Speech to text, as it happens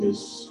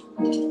is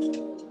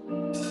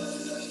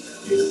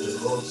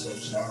the rose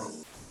of Sharon.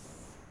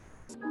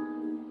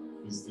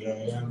 Is the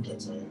I am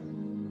that I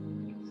am.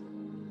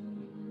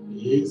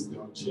 He is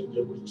the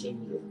unchangeable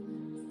changer.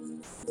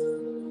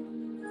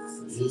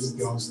 He is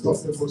the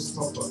unstoppable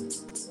stopper.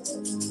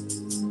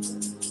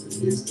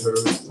 He is the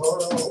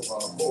restorer of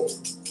our hope,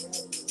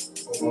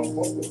 of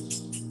our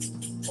purpose,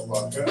 of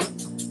our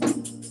health,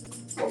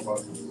 of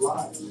our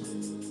life.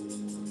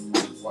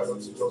 Why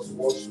don't you just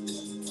worship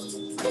Him? Why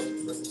don't you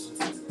just praise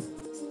Him?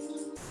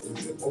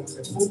 It's the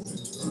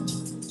omnipotent God.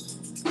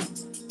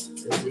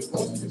 It's the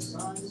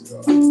omniscience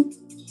God. It's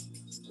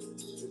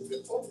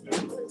the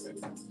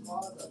omnipresent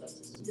Father that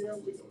is here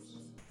with us.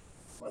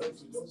 Why don't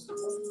you just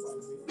call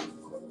by name,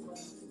 call by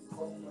name,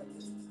 call by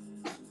name.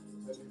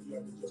 Tell Him you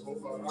are the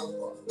Jehovah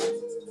Rapha,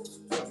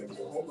 you are the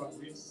Jehovah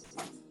Nissi,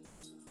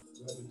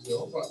 you are the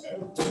Jehovah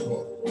El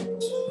Gabor.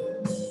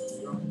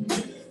 You are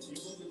here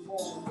even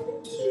before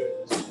we get here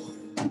this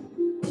morning.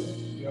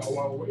 You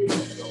are our way,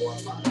 you are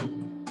our life.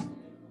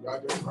 You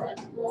are the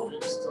bright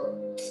morning star.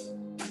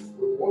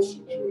 We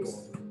worship you,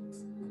 Lord.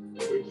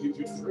 We give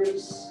you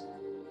praise.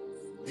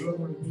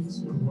 Glory be to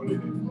your holy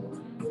name, Lord.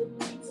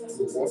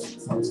 We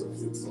worship out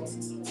of you, Lord.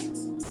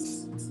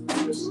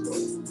 Yes,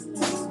 Lord.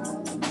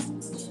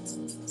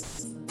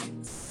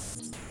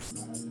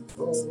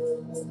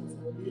 Oh,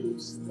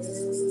 His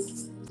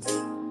name.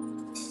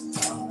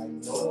 I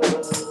know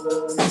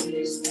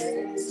His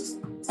name.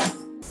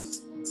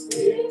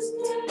 His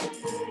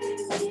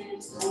name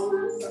is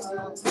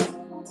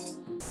wonderful.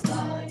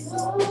 I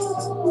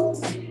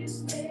know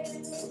His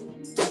name.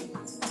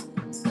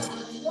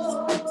 I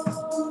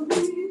know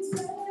His name.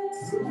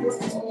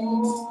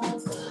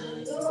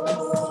 I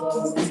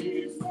know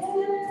His name.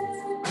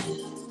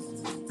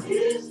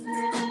 His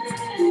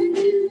name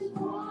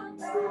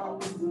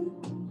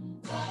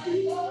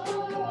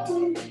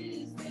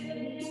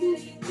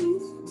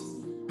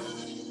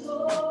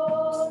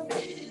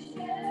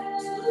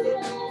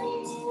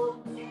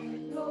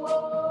is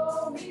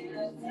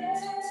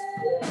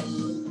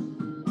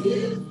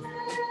wonderful.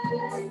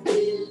 I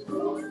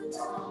know His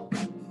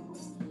name.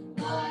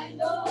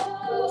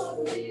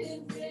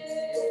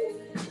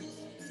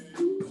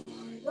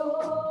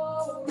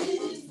 Know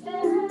His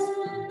name.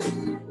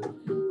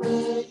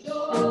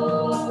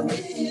 Know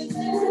His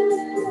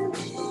name.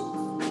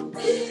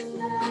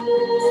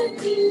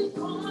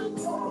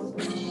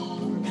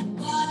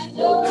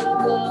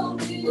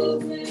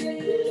 His name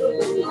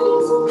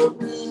is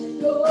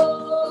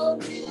wonderful.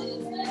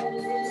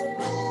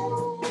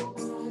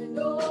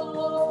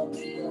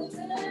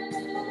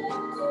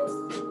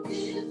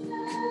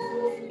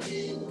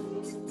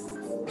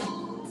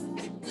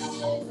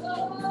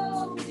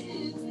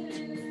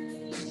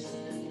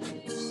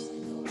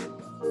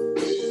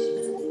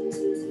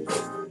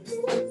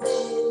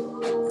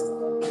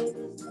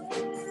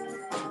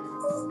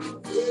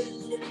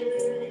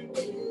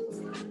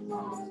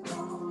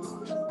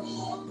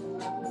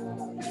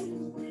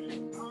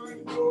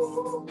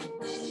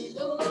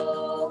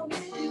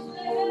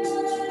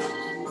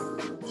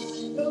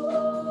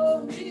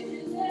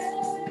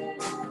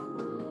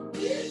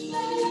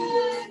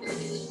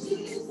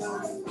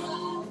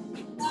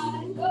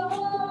 I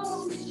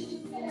know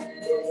His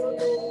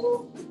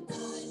name.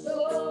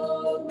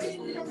 Know His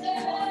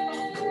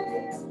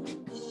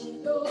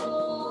name. Know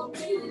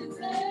His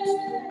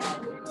name.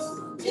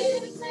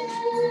 His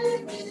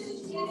name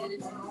is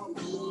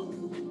wonderful.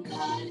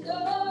 I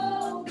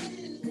know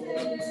His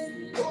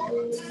name.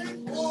 Know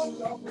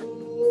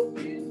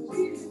His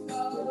name.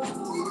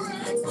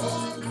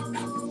 I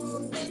know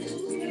His name.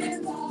 His name is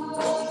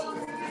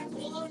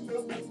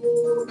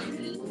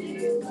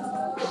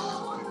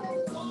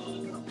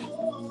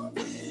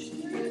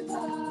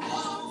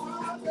I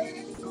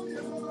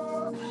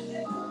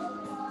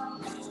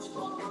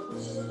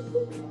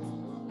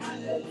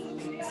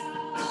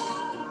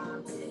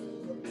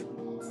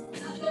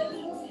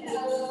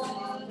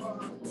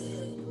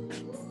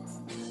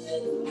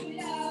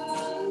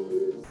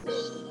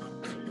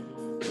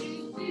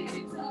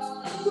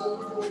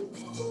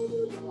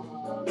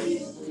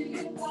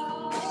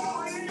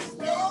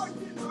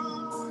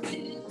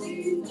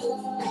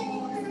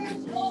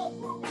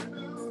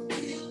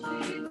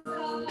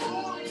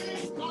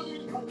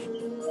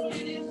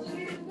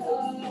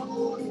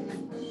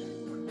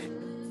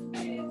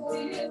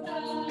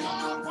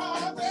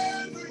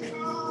know His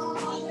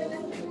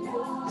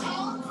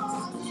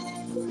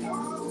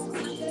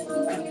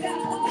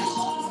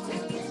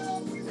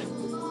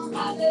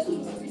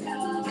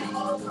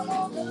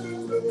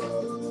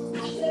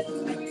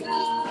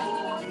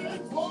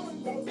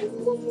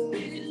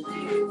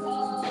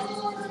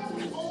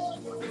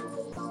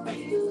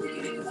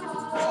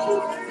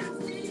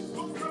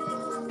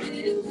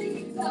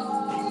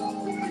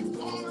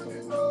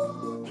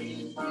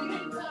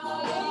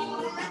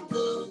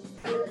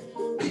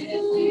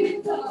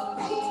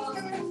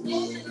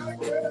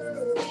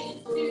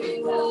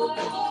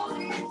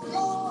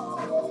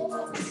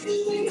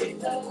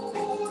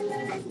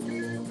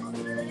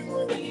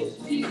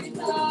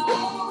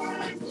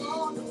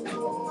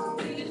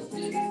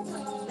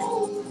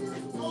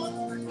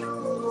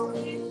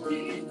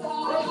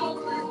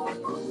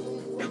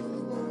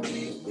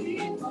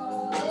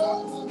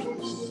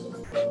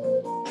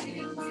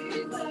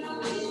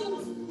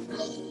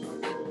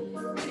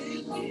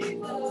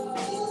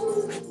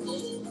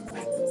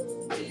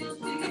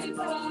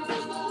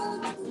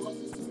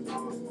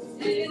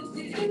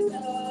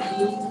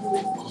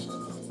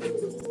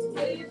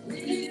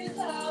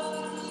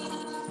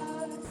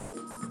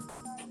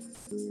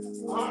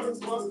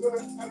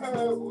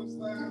will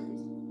stand.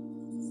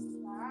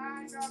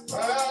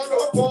 Stand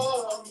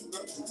upon the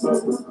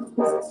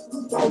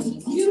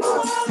you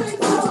are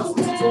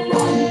exalted.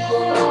 You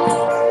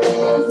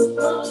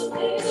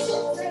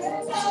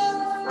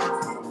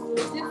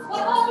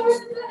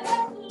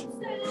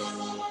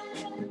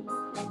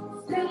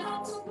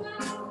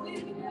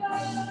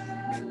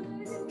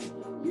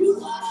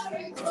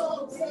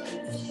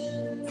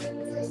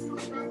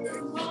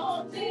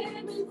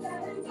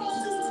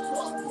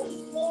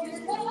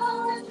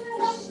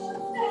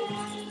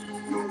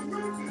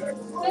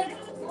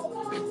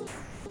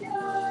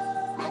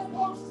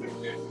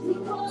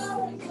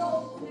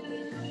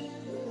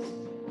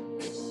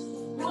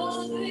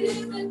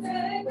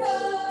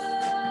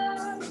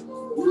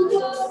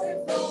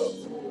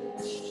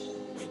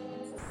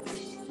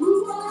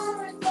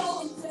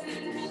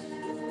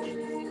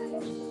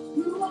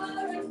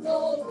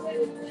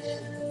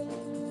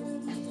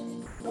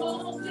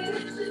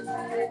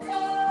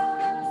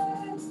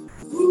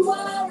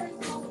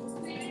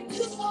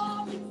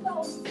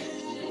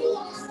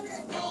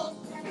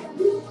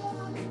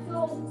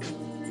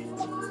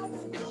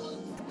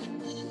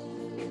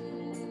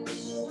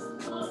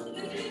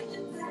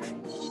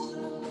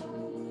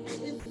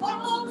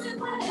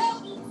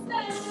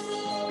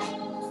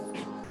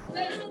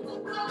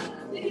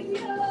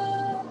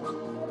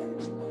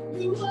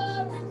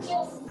are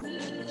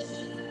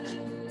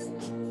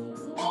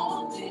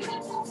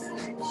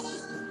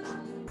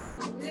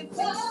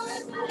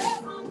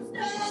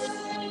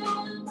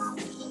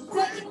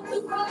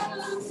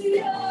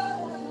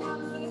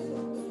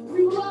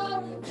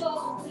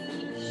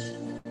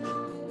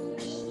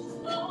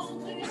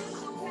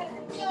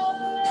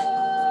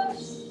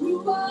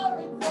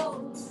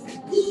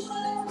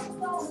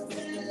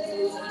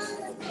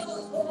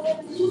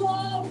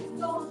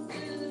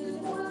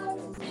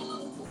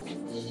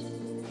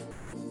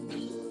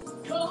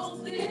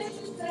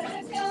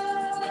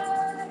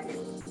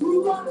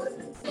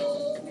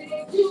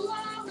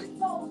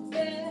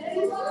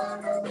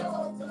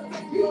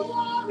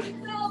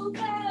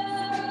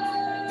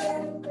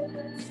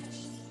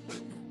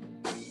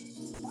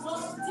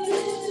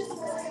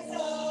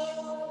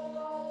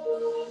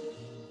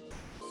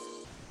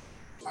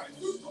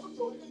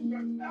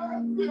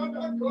every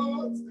other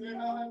God, they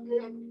are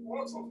the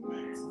works of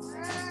men.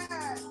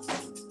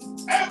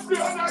 Every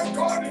other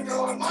God in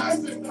our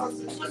lives, in our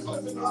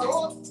situations, in our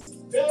own,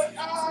 they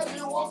are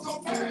the works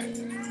of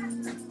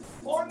men.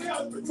 Money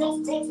has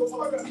become God to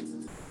others.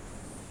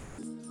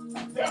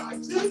 Their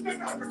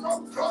achievement has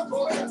become God to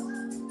others.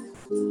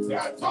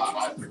 Their job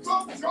has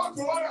become God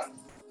to others.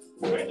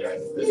 And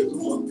there's this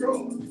one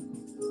God.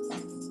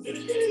 It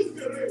is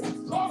the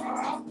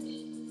restorer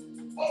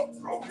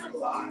of broken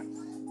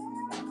lives.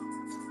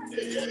 It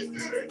is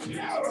the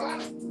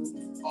repairer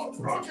of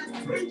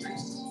broken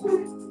bridges.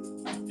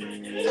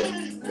 It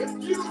is the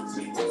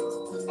beauty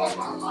of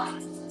our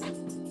lives.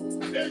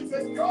 It's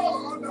the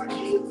God that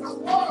is the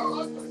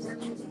world that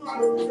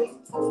sacrifices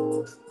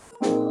God.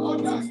 Oh,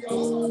 that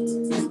God.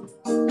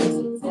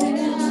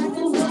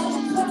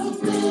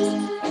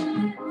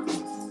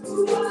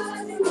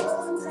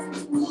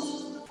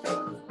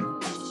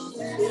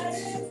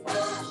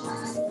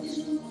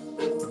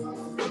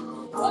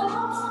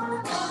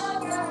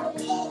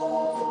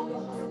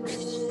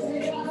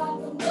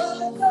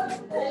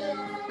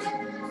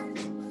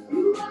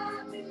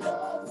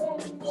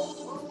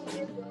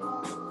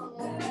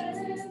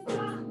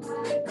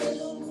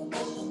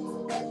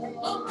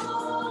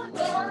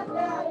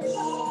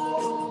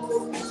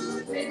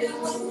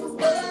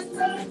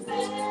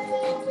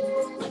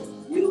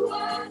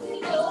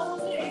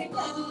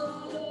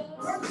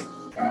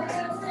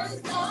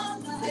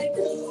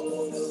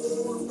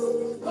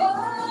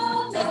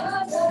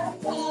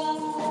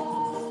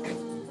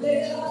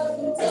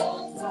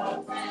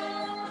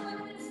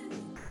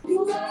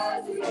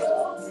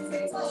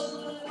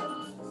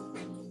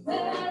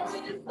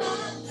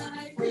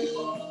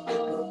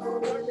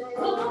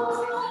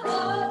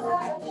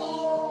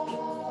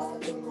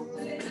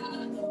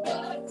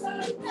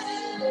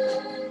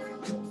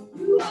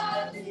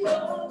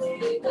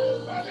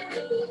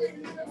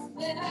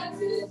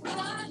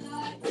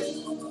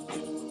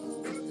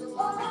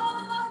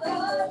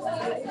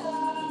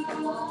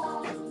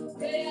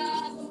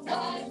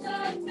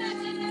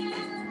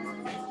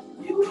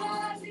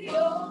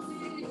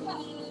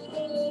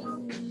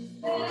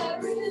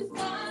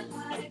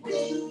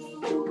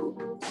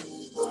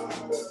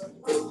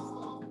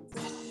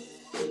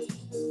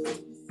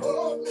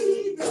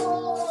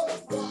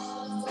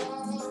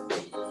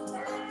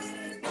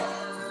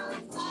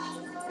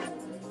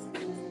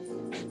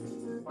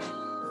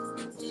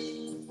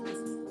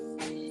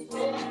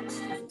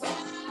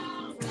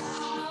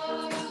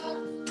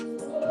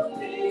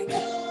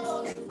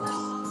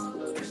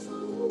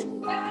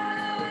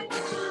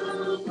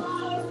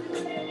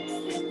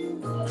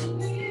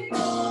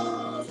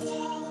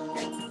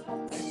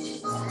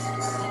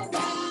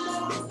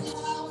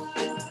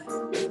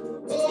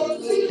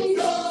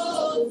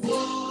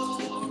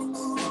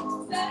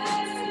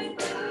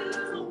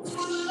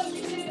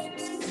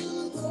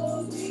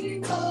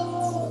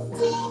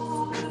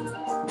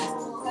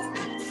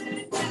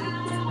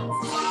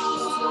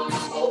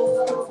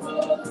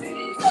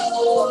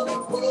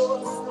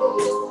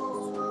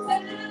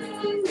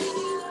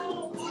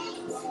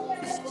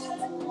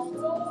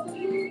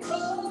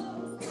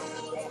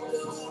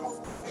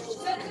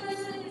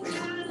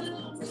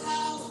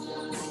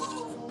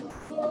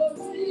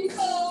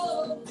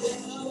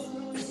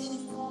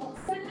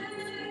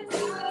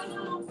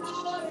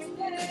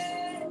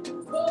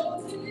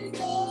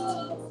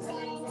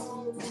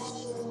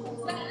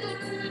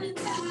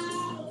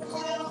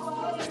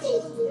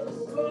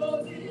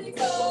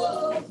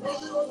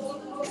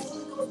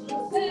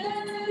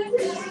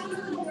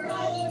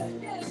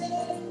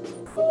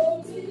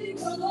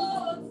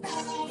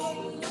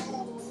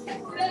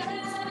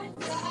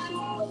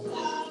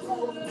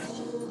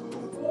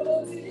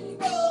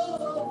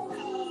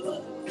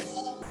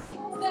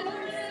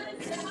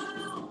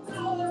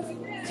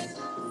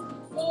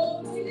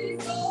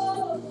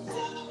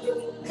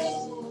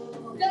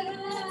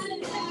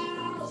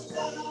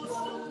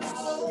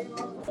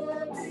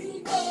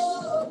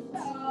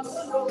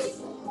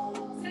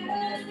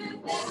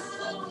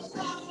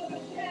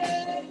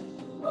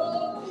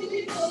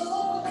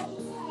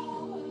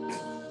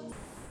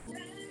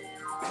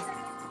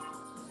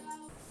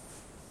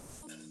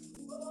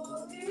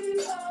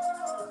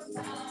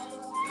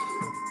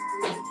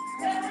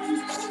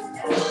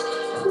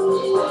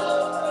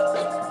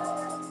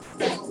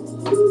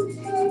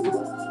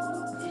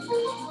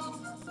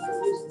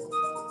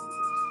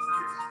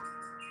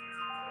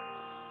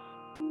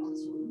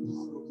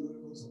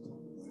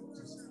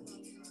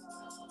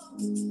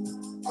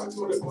 Ask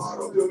for the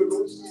power of the Holy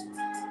Ghost.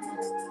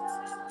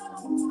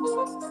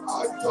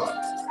 I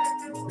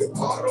thought the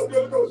power of the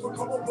Holy Ghost will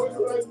come upon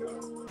you right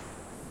now.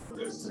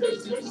 Yes,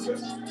 yes, yes,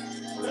 yes.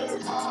 Let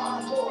the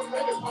power fall,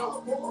 let the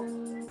power fall.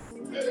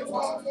 Let the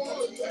power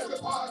fall, let the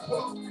power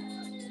fall.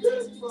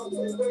 Yes, Father,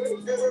 let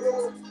it get it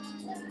on.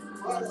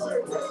 I say, let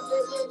it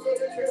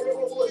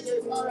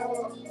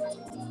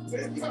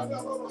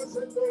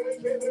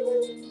get it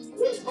on.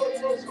 Yes, Holy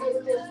Ghost,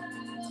 Holy Ghost.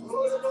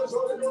 Holy Ghost,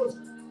 Holy Ghost.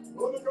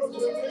 Holy Ghost,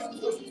 we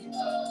need you.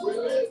 We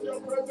need your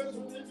presence,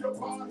 we need your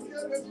power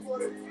here this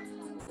morning.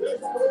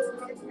 This morning,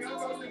 like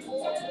never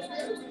before,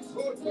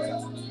 so clear.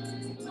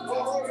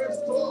 Oh,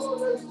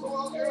 restore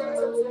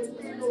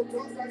everything of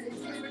God that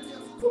is living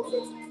in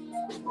stolen.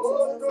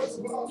 Oh, yes,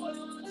 Lord.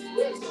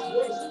 Yes,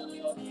 yes.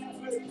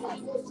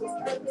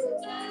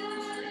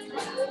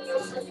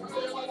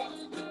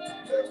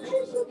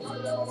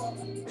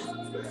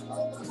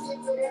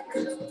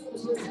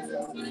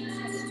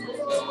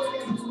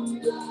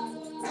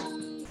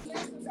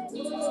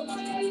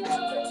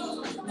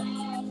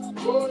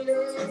 Oh,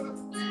 yeah.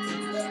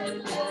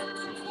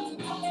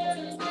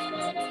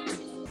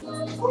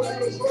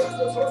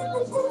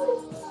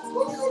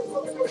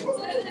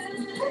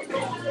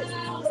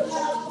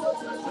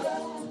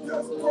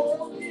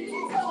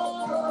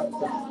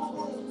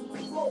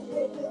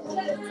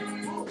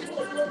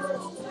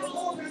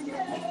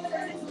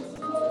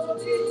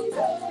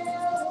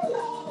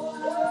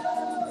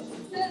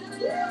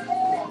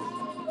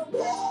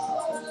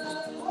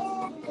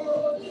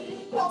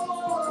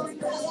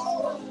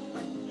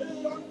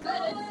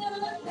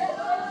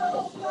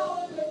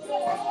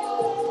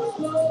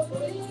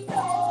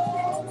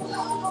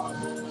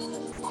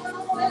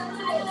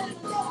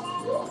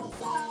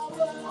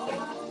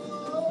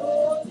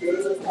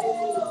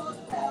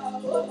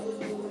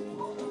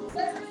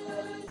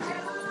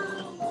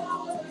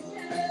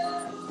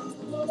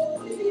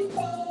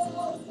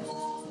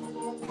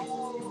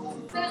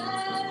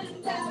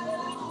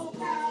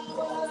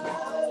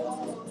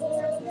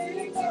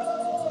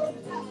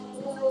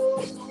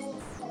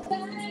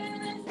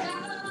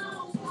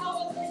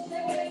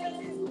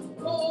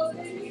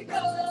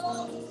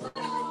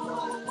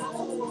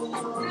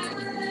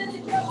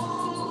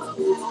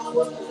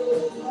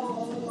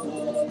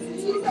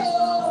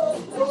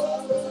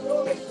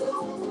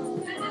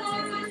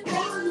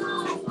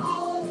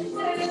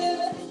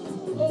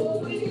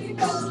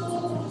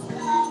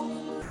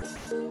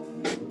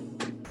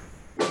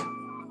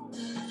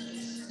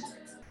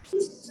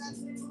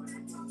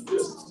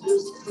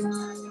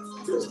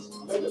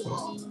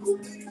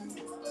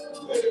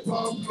 Let the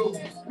power flow.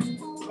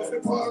 Let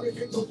the power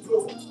begin to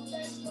flow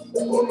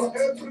over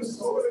every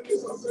soul in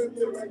this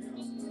assembly right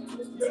now.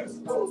 Yes,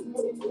 more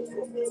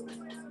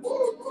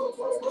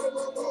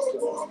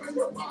in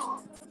your power,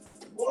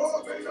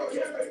 more in your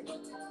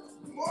healing,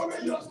 more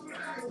in your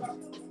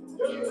strength.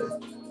 Yes,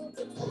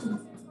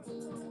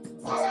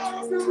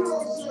 power of the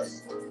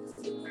roses.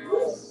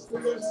 Yes,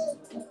 yes,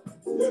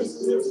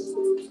 yes, yes.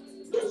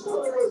 Yes,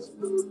 Holy Ghost,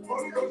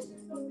 Holy Ghost,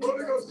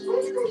 Holy Ghost,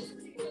 Holy Ghost.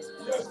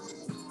 Yes,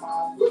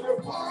 with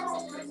the power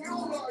of the new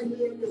life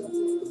here.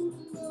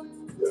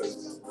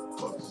 Yes,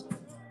 touch.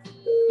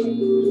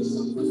 Yes.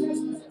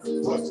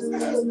 Touch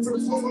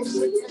every form of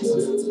sickness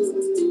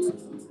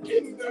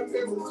in the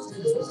name of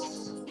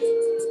Jesus.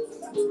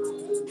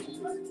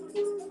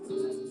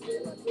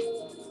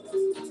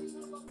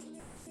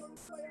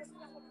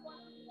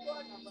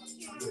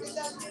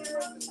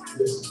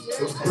 Yes,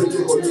 just pray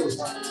the Holy Ghost.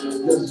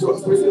 Yes,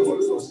 just pray the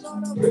Holy Ghost.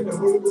 Pray the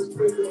Holy Ghost.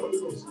 Pray the Holy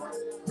Ghost.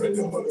 Pray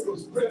the Holy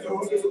Ghost. Pray the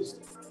Holy Ghost.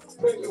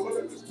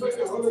 Pray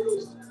the Holy Ghost. Pray the Holy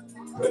Ghost.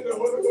 Pray the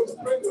Holy Ghost.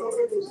 Pray the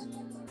Holy Ghost.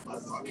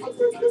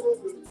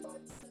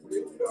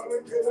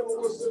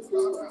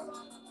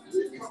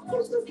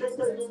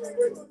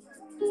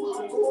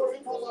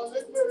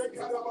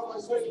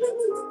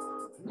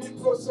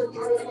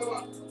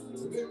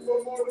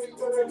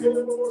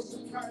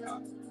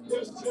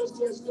 Yes, yes,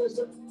 yes,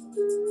 yes.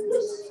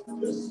 Yes,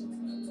 yes,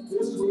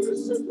 yes, we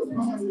receive your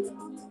power here.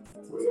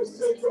 We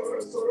receive your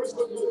restoration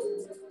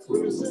here. We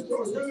receive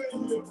your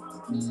healing here.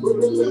 We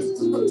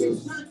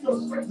receive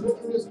your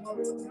strength in this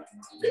morning.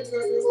 In the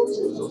name of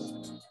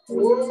Jesus.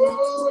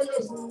 Oh,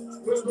 yes.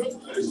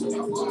 Revelation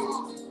of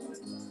power.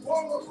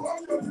 All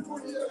of your people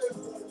here this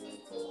morning.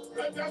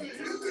 Let there be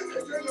healing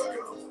again, O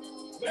God.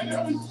 Let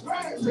there be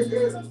strength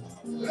again.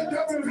 Let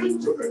there be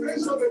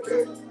rejuvenation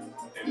again.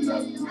 In the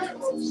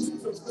name of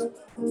Jesus.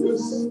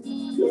 Yes,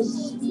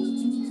 yes,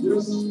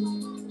 yes,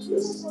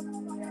 yes,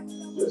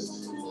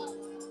 yes,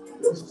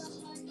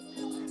 yes.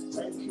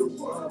 Thank you,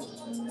 Father.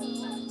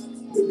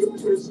 Give you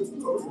praise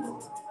and glory.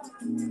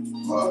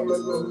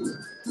 Hallelujah.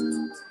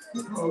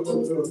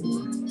 Hallelujah.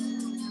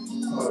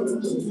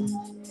 Hallelujah.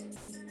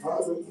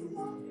 Hallelujah.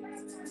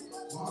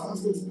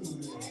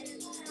 Hallelujah.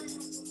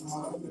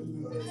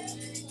 Hallelujah.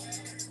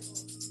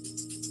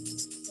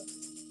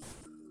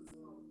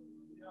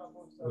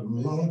 The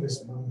Lord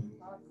is moving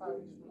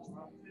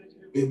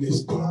in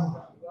His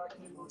power,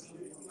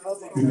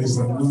 in His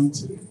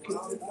anointing,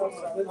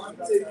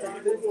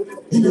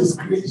 in His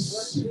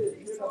grace,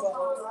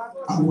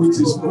 and with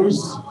His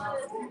mercy.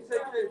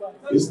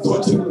 He's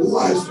touching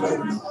life right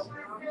now.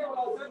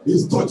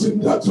 He's touching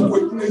that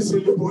weakness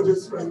in the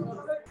body's right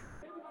now.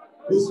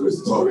 He's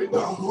restoring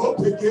that hope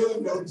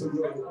again unto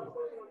you.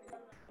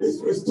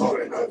 He's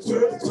restoring that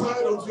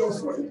child of your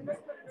strength.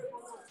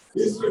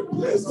 He's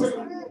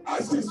replacing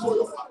ashes for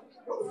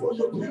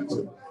your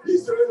beauty.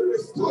 He's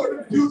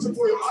restoring beauty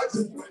for your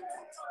ashes.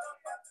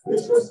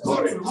 He's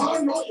restoring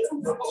honor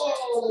for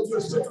all of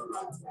your shame.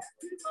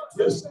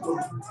 Yes,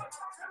 Lord.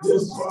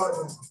 Yes,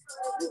 Father.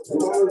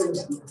 Oh,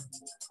 yes, Lord.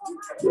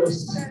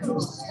 Yes,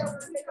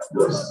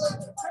 yes,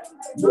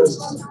 yes,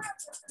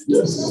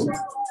 yes,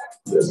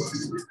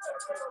 yes,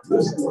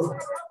 yes,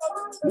 Lord.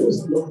 Yes,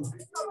 Lord.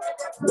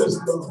 Yes,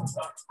 Lord.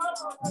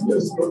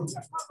 Yes, Lord.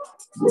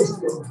 Yes,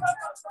 Lord.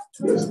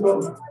 Yes,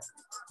 Lord.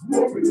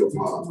 Move in your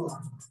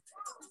power.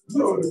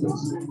 Lord, it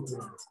is you.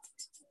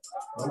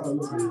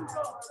 Hallelujah.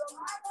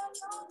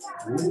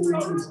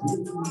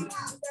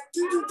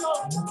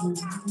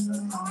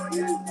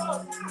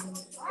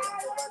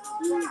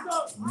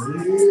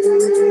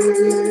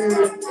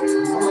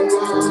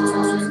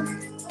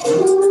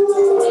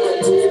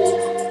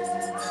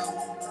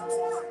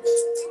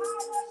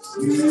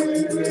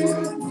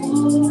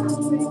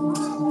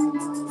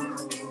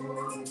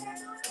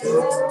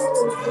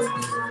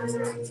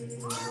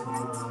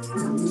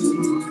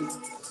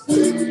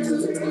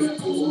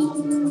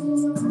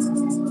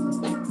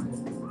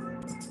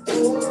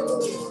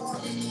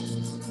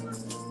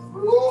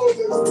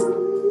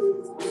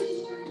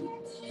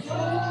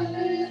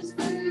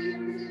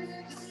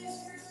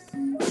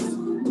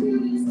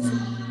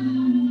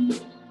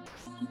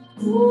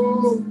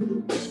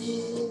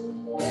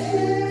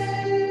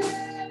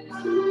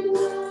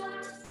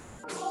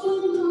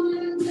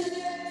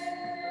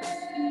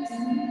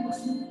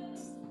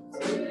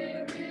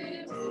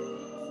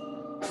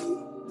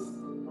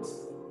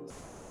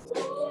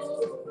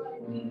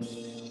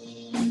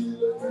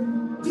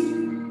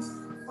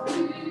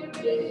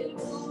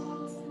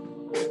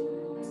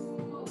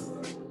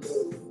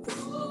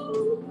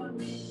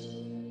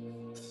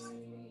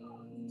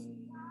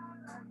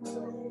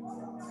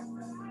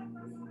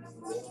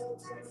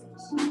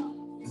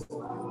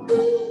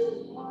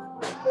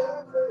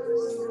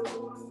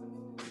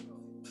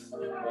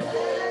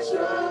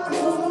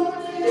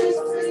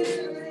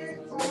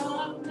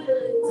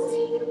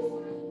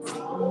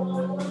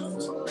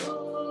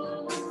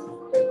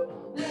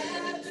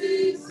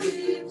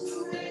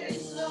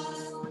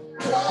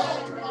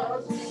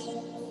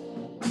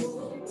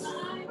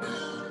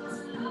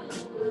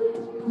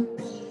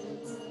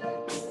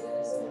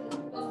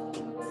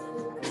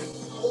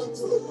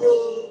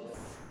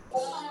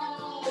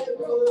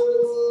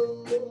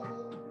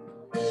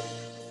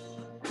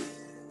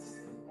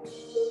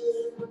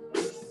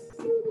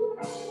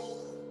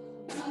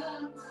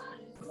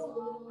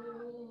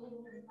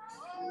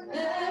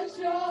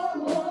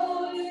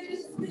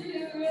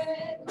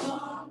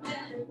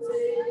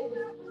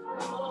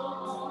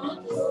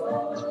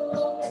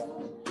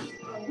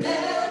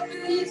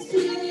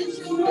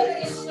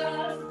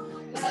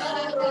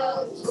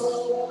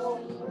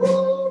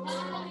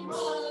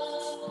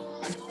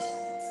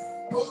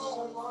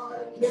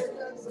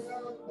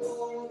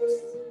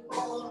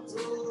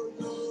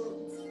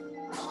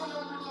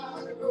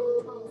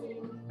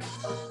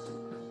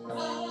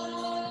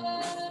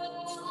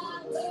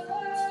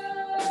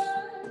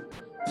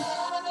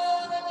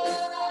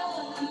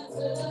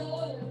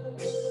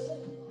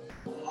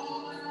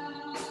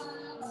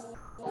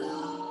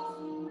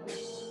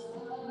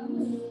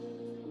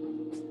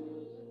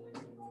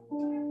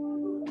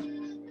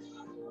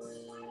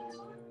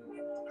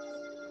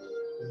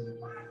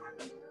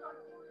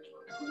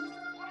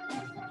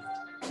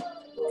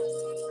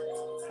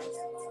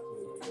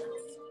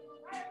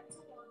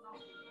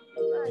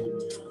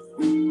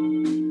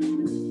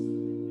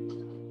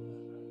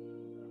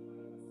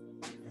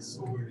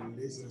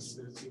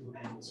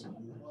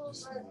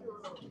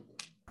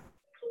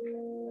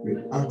 We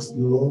ask,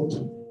 Lord,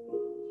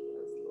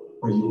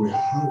 that you will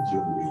have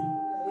your way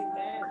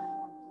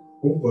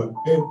over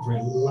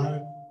every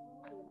life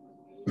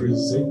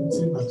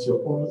presenting at your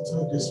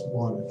altar this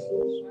morning.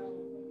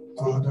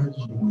 Father,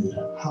 you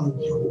will have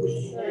your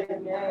way.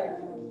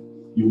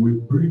 You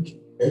will break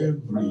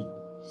every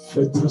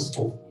fetters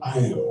of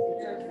iron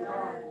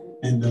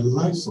in the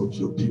lives of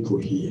your people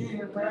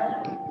here.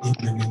 In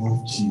the name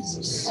of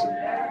Jesus.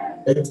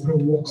 Every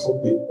works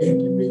of the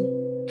enemy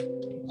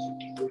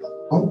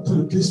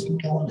until this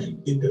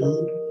morning, in the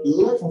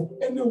life of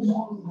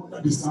anyone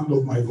under the sound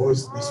of my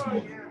voice this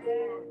morning,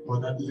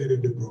 Father, let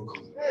it be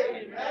broken.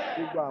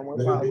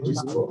 Let it be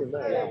destroyed.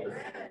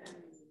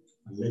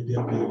 And let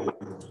there be a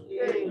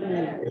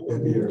let there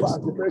be a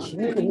restoration.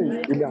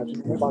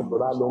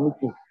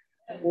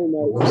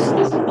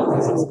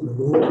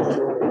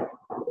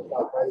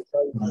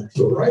 At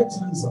your right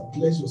hands are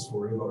pleasures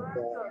forever.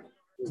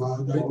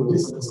 Father, in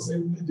this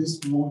assembly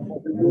this morning,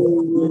 let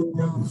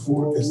there be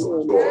fullness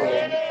of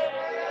joy.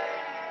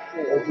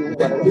 Let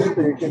there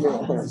be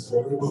gladness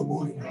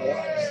forevermore in our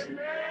lives.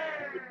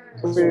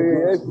 As we go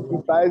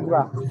through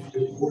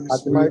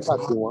the Holy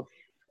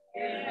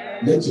Spirit,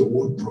 let your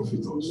word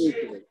profit us.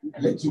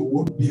 Let your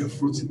word bear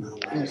fruit in our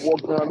lives. Let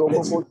it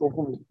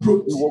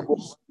produce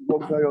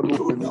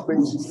that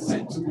which is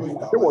sent to you in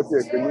our lives. In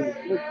the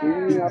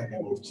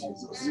name of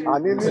Jesus.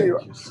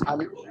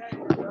 Thank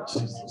you,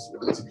 Jesus.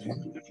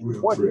 We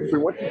pray. In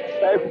Jesus' name we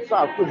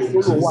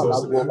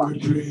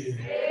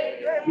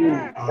pray.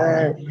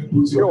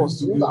 Put your hands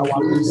together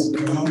for this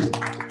God.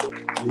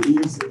 He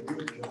is a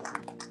good God.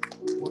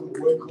 I want to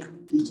welcome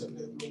each and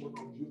every one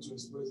of you to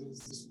his presence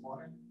this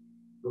morning.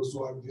 Those who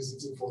are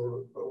visiting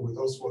with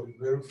us for the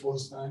very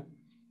first time,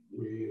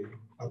 we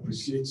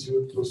appreciate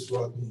you. Those who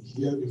have been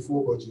here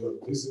before, but you are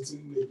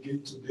visiting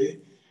again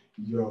today,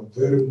 you are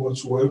very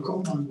much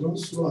welcome. And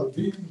those who have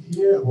been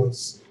here, but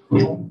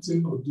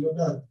something or the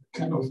other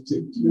kind of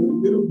take you a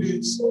little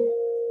bit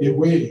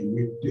away,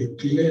 we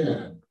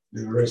declare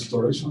the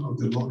restoration of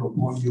the Lord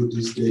upon you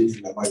this day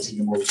in the mighty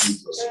name of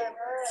Jesus.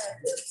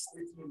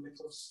 Let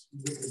us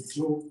look at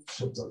Job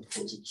chapter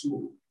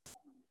 42.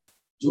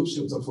 Job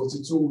chapter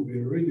 42 will be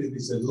reading.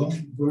 It's a long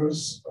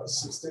verse,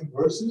 16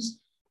 verses.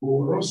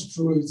 We'll rush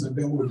through it and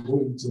then we'll go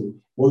into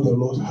what the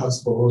Lord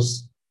has for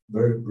us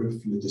very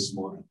briefly this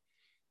morning.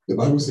 The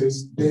Bible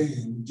says,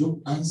 then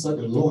Job answered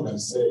the Lord and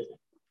said,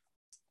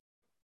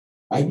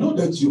 I know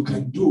that you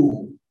can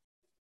do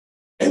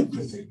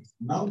everything.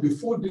 Now,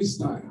 before this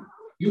time,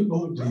 you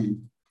know the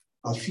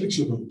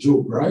affliction of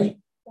Job, right?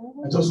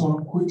 I just want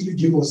to quickly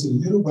give us a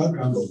little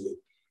background of it.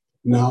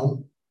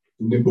 Now,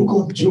 in the book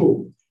of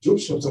Job, Job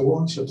chapter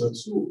 1, chapter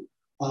 2,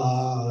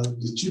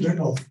 the children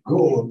of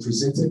God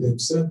presented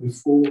themselves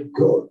before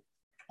God,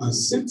 and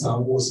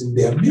Satan was in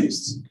their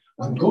midst,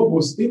 and God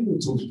was able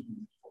to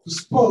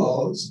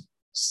spoil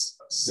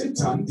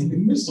Satan in the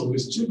midst of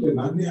his children,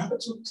 and they had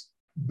to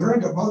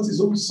brag about his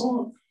own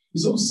son,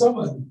 his own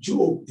servant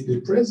Job, in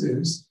the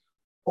presence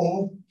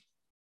of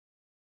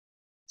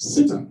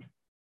Satan.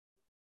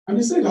 And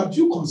he said, have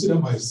you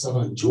considered my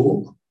servant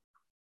Job?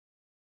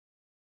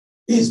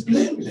 He is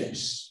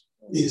blameless,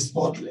 he is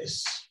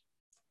spotless,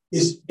 he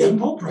is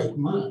an upright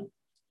man.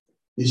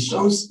 He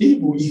shouts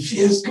evil, he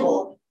fears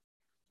God.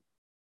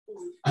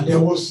 And there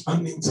was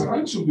an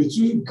interaction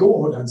between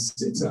God and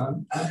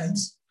Satan, and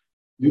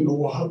you know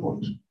what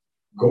happened?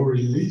 God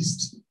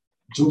released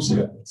Job's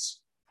health,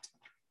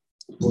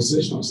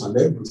 possessions, and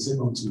everything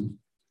unto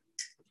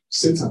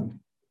Satan.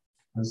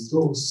 And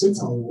so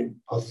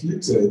Satan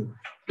afflicted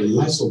the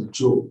lives of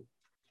Job.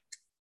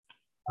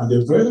 And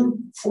the very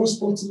first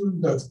person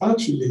that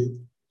actually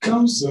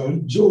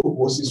counseled Job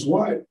was his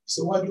wife. He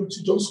said, why don't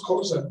you just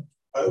curse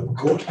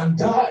God and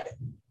die?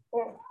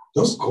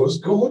 Just curse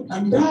God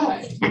and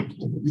die.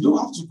 You don't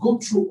have to go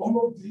through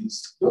all of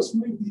this. Just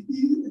make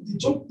the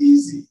job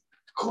easy.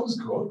 Curse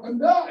God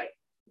and die.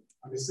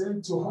 And he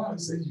said to her, he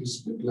said, you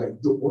speak like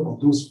one of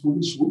those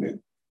foolish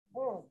women.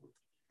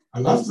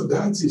 And after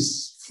that,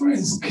 his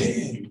friends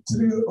came,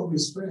 3 of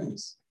his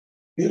friends.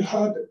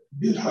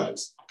 Bildad,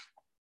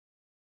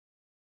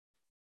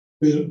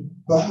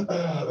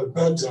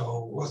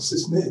 what's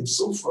his name?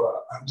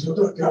 Sophar, and the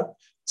other guy,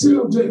 3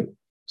 of them,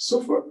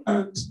 Sophar,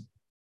 and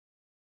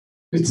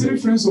the 3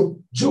 friends of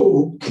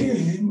Job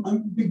came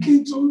and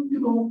began to,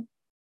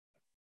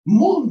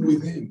 mourn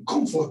with him,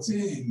 comfort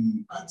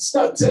him, and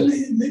start telling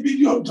him, maybe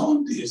you have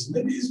done this,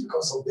 maybe it's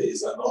because of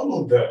this, and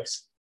all of that.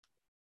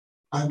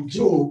 And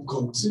Job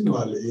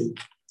continually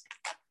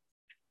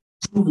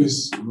proved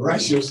his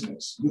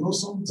righteousness.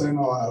 Sometimes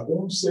our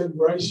own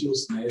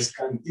self-righteousness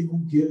can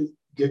even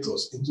get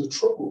us into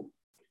trouble.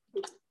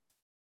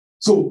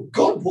 So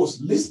God was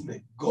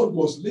listening. God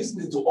was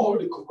listening to all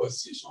the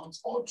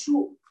conversations, all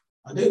true.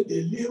 And then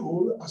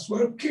Elihu as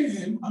well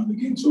came and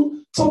began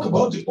to talk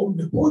about the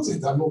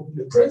omnipotent and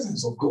the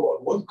presence of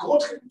God, what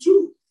God can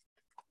do.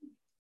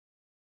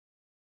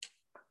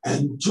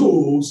 And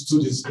Job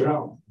stood his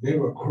ground,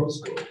 never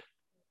crossed God.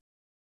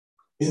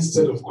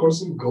 Instead of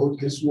crossing God,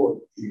 guess what?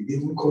 He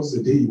even crossed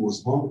the day he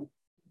was born.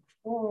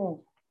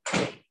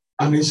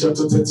 And in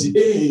chapter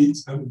 38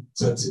 and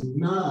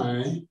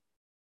 39,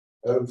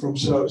 from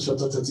chapter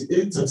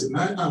 38,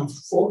 39, and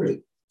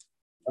 40,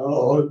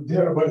 or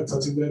there about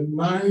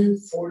 39,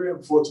 40,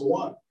 and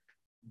 41,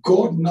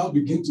 God now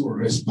began to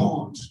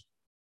respond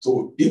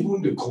to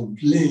even the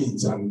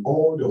complaints and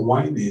all the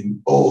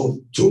whining of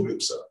Job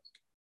himself.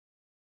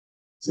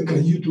 So,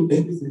 can you do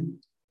anything?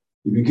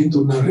 He began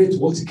to narrate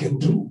what he can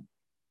do.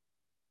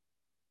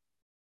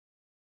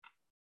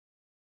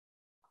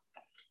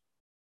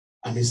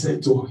 And he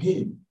said to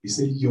him, he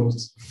said, your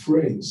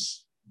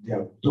friends They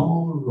have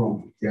done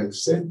wrong. They have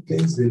said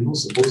things they're not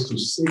supposed to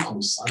say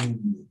concerning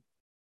me.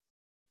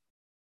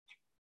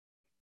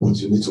 But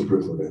you need to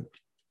pray for them.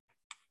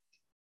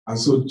 And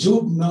so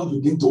Job now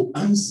begin to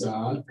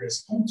answer,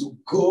 respond to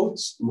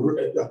God's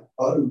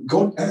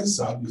God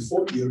answer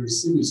before he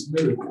received his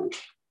miracle.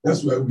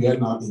 That's where we are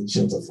now in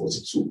chapter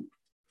 42.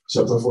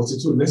 Chapter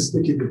 42, let's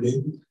take it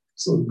again.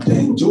 So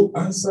then Job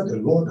answered the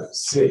Lord and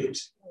said,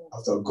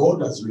 after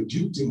God has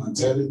rebuked him and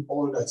telling him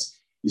all that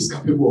he's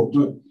capable of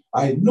doing,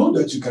 I know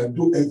that you can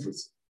do everything.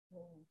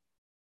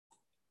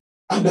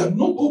 And that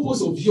no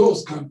purpose of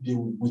yours can be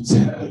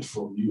withheld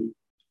from you.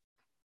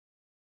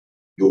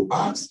 You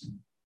asked,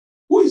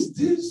 who is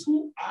this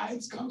who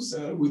hides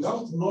counsel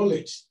without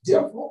knowledge?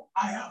 Therefore,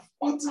 I have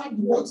uttered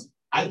what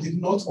I did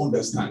not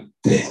understand.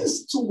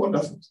 Things too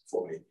wonderful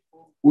for me,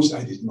 which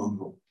I did not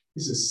know.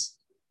 This is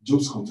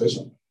Job's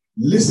confession.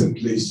 Listen,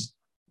 please,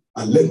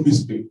 and let me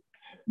speak.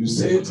 You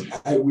said,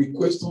 I will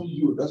question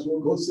you. That's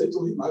what God said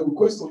to him. I will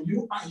question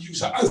you, and you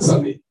shall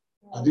answer me.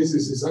 And this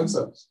is his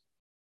answer.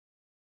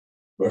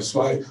 Verse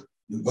 5.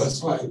 In verse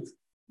 5,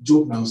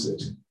 Job now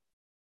said,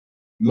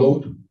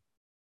 Lord,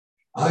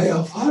 I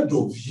have heard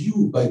of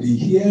you by the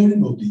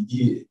hearing of the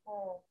ear.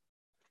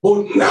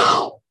 But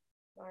now,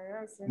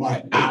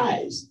 my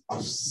eyes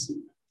have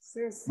seen.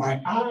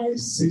 My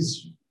eyes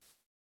sees you.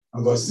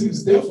 And verse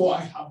 6, therefore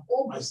I have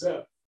borne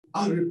myself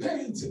and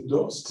repent in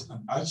dust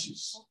and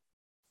ashes.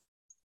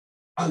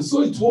 And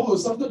so it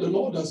was after the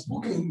Lord had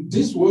spoken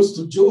these words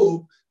to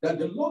Job that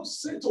the Lord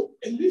said to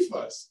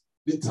Eliphaz,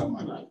 the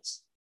Temanite,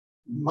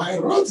 my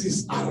wrath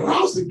is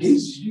aroused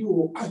against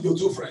you and your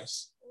two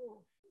friends.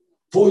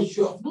 For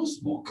you have not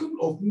spoken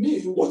of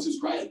me what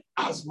is right,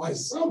 as my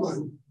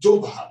servant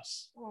Job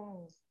has.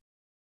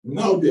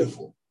 Now,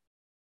 therefore,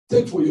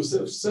 take for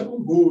yourself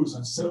 7 bulls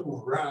and 7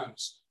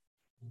 rams.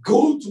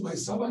 Go to my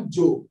servant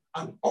Job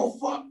and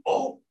offer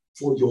up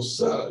for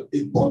yourself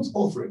a burnt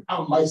offering,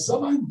 and my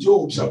servant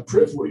Job shall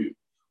pray for you,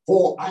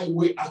 for I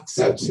will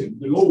accept him.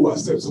 The Lord will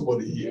accept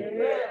somebody here.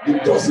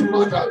 It doesn't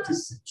matter the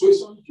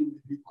situation you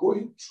will be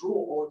going through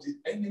or the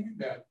enemy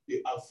that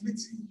be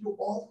afflicting you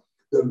of,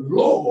 the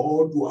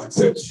Lord will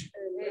accept you.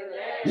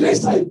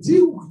 Lest I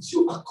deal with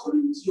you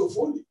according to your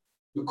folly,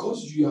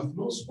 because you have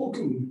not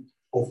spoken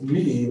of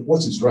me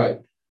what is right,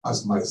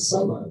 as my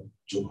servant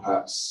Job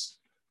has.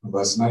 And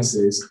verse 9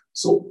 says,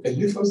 so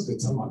Eliphaz the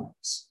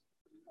Temanite,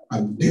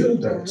 and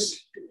Bildad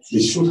the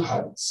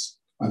Shuhites,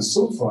 and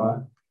so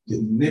far the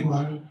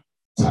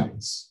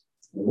Nemarites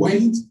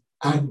went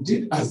and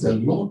did as the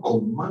Lord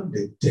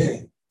commanded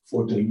them,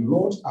 for the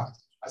Lord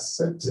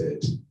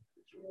accepted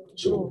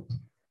Job.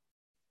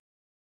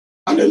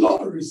 And the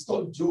Lord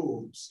restored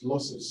Job's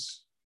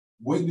losses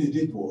when he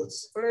did what?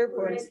 Pray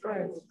for his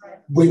friend.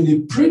 When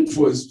he prayed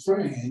for his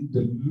friend,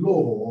 the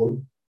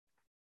Lord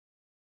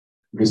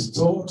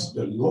restored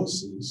the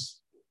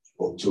losses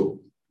of Job.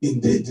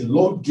 Indeed, the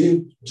Lord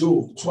gave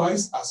Job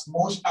twice as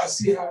much as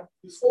he had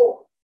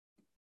before.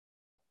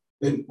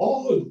 Then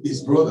all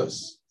his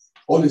brothers,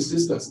 all his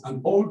sisters,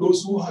 and all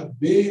those who had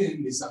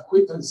been his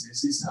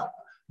acquaintances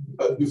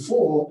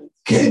before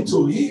came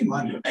to him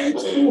and ate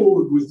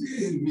food with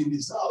him in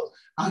his house,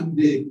 and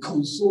they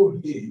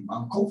consoled him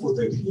and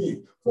comforted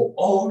him for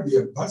all the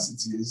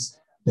adversities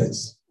that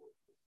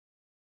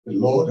the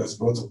Lord has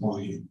brought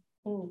upon him.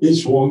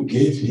 Each one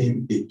gave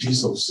him a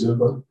piece of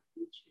silver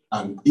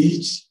and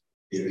each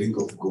a ring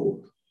of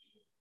gold.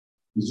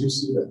 Did you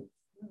see that?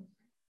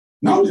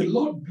 Now the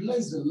Lord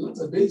blessed the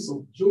latter days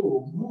of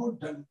Job more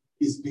than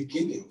his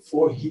beginning,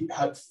 for he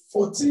had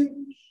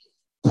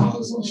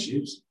 14,000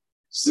 sheep,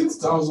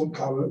 6,000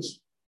 camels,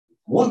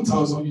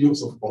 1,000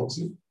 yokes of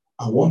oxen,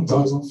 and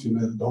 1,000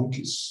 female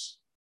donkeys.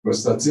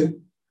 Verse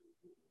 13.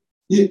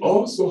 He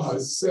also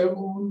has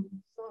 7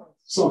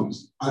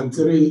 sons and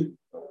 3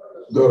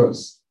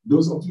 daughters.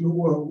 Those of you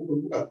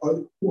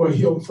who are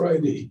here on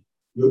Friday,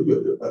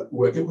 you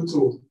were able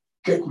to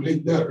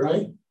calculate that,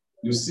 right?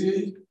 You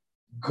see,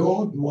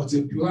 God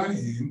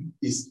multiplying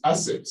his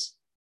assets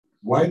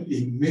while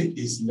he made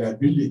his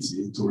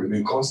liability to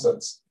remain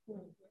constant.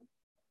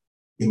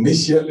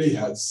 Initially, he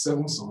had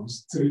 7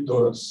 sons, 3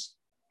 daughters.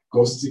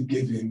 God still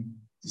gave him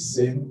the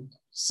same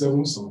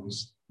 7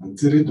 sons and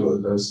 3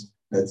 daughters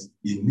that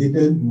he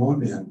needed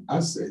money and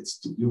assets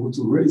to be able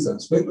to raise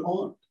and spend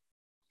on,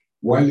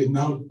 while he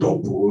now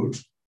doubled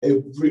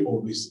every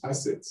of his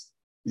assets,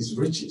 his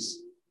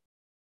riches.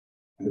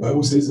 And the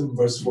Bible says in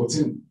verse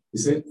 14, he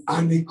said,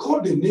 and he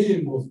called the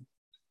name of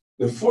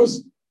the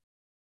first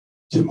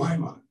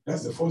Jemimah,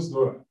 that's the first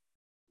daughter,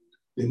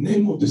 the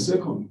name of the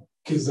second,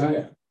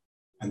 Keziah,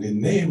 and the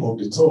name of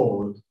the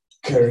third,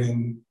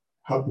 Keren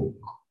Hapuk.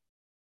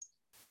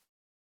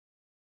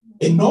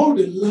 In all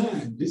the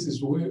land, this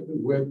is where the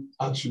word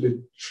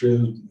actually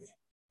trailed me.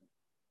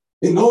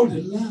 In all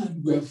the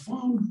land, we have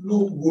found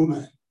no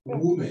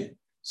woman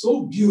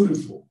so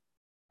beautiful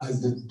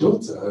as the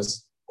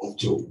daughters of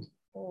Job.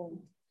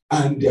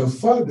 And their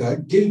father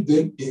gave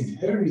them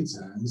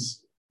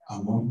inheritance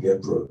among their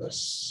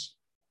brothers.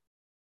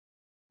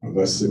 And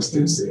verse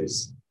 16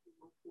 says,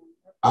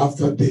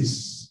 after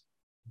this,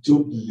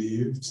 Job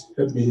lived,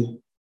 let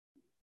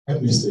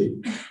me say,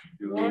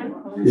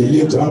 he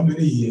lived how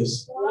many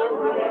years?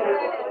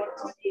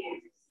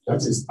 That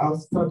is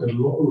after the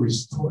Lord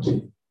restored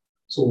him.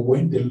 So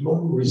when the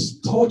Lord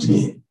restored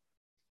him,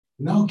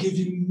 now give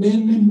him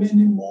many,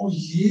 many more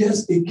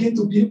years again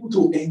to be able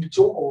to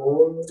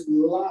enjoy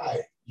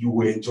life. You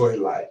will enjoy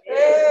life.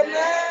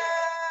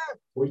 Amen.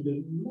 When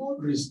the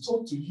Lord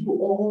restored to you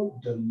all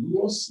the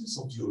losses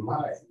of your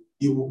life,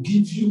 He will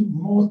give you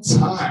more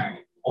time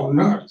on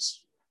earth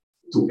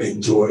to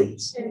enjoy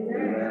it.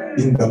 Amen.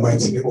 In the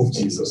mighty name of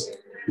Jesus.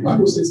 The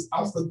Bible says,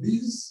 after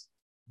this,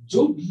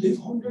 Job lived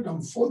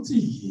 140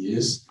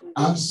 years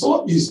and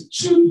saw his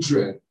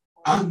children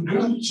and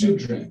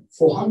grandchildren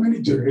for how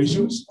many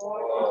generations?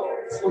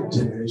 4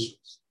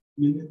 generations.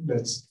 Meaning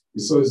that he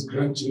saw his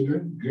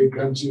grandchildren,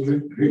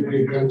 great-grandchildren,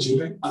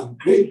 great-great-grandchildren, and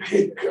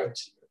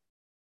great-great-grandchildren.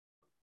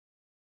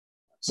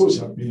 So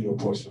shall be your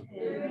portion.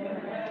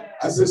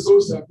 I say, so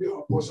shall be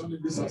our portion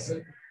in this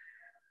assembly.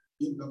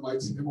 In the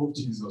mighty name of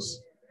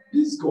Jesus.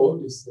 This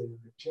God is the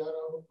repairer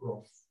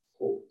of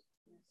hope.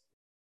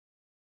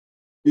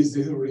 Is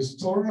the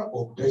restorer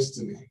of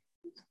destiny.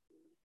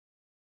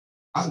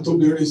 And to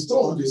be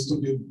restored is to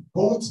be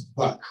brought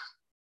back.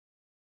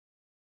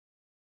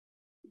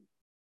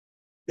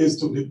 Is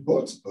to be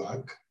brought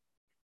back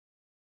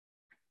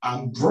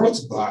and brought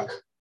back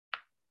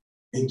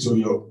into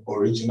your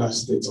original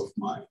state of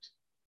mind.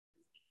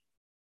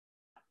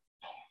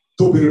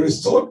 To be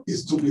restored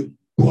is to be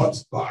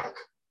brought back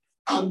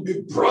and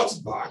be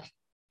brought back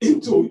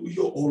into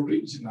your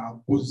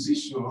original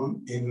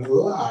position in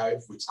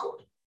life with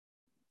God.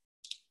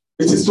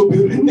 It is to be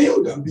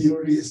renewed and be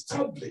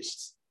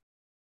reestablished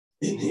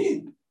in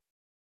Him.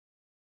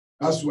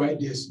 That's why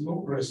there's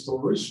no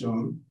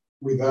restoration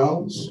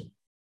without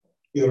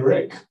a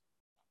wreck.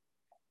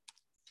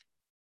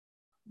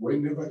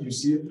 Whenever you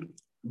see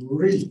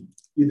it,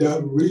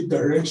 either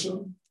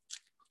redirection,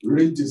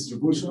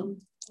 redistribution,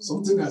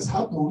 something has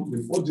happened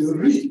before the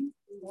re.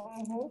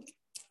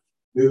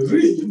 The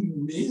re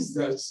means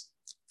that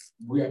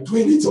we are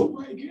doing it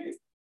over again.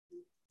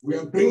 We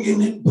are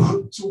bringing it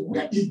back to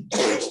where it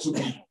used to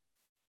be.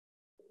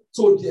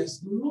 So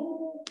there's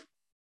no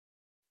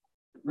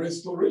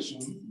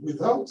restoration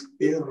without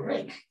a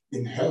wreck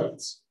in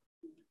health.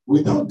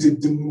 Without the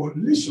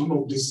demolition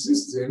of the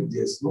system,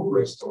 there's no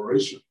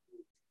restoration.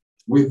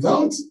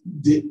 Without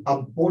the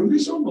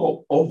abolition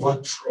of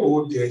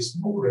overthrow, there is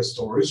no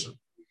restoration.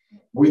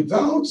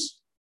 Without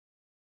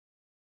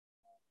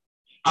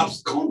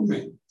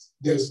abscondment,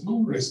 there's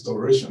no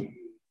restoration.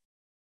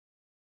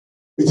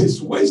 It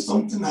is when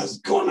something has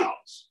gone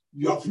out,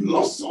 you have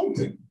lost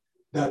something,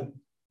 that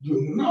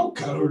you now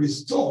can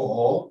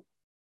restore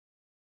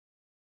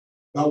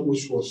that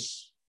which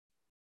was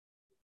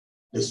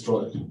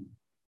destroyed.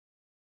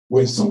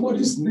 When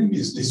somebody's name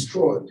is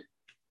destroyed,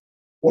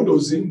 what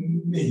does it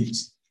need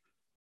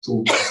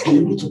to be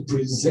able to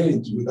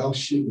present without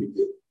shame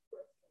again?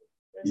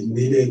 It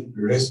needed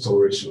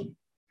restoration.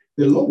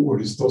 The Lord will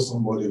restore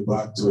somebody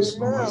back to his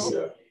normal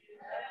self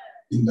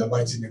in the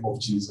mighty name of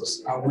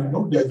Jesus. And we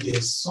know that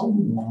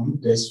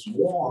there's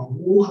one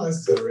who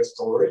has the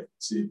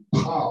restorative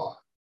power.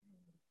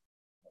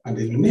 And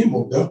the name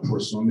of that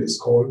person is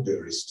called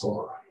the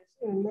Restorer.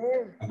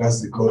 Amen. And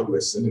that's the God we're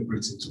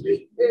celebrating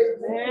today.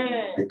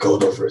 Amen. The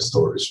God of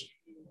restoration.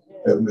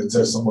 Let me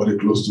tell somebody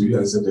close to you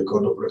and say, the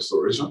God of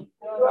restoration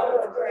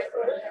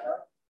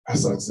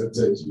has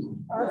accepted you.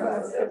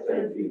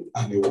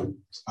 And He will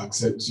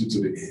accept you to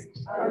the end.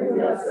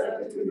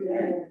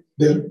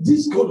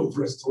 This God of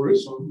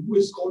restoration, who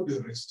is called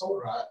the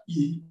Restorer,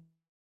 He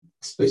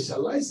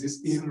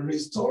specializes in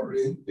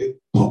restoring the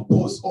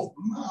purpose of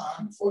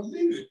man for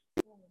living.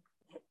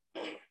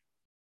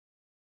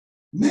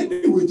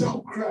 Many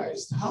without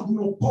Christ have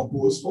no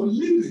purpose for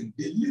living.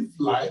 They live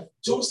life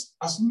just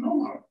as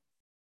normal.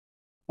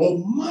 But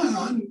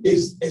man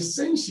is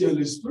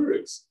essentially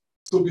spirit,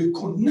 to be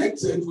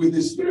connected with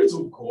the Spirit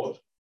of God,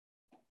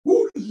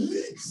 who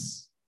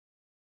leads,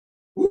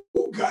 who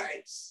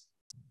guides,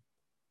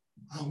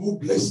 and who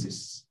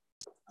blesses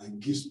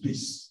and gives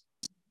peace.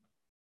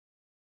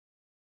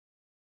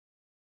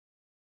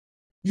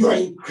 You are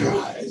in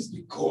Christ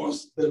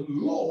because the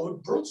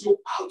Lord brought you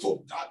out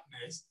of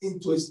darkness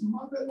into His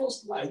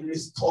marvelous light,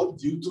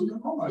 restored you to your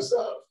normal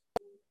self.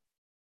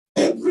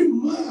 Every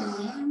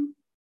man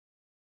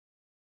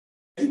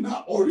in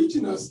our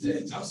original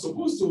state are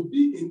supposed to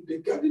be in the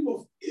Garden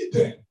of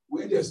Eden,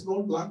 where there's no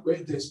lack,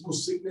 where there's no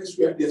sickness,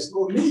 where there's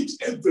no need.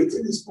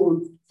 Everything is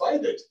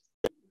provided.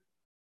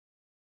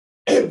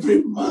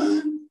 Every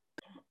man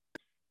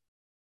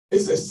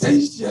is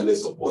essentially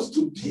supposed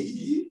to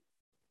be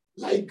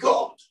like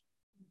God,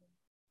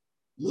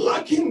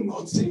 lacking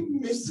nothing,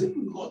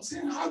 missing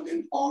nothing,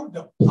 having all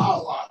the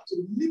power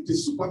to live the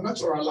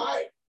supernatural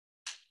life.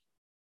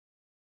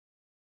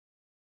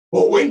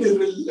 But when the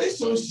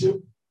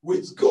relationship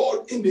with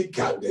God in the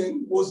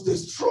garden was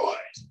destroyed,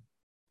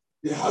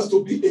 there has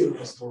to be a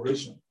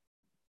restoration.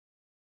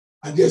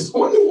 And there's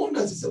only one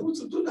that is able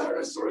to do that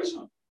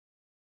restoration.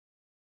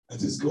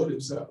 That is God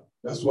Himself.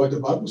 That's why the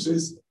Bible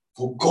says,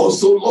 for God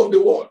so loved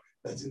the world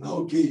that he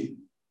now gave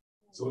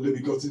his only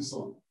begotten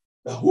Son,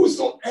 that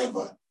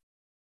whosoever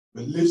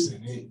believes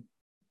in him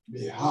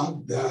may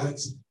have that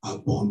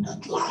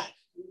abundant life.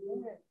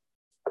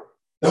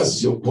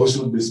 That's your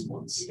portion this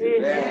month.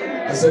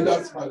 I said,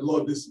 that's my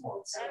Lord this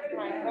month.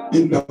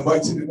 In the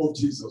mighty name of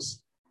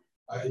Jesus.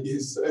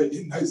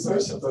 In Isaiah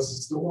chapter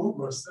 61,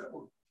 verse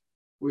 7,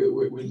 we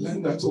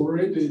learned that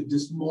already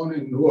this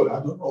morning. Lord, I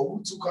don't know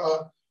who took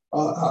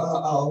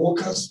our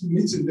workers'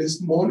 meeting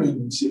this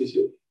morning.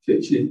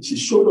 She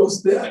showed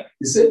us there.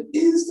 He said,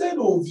 instead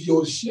of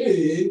your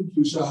shame,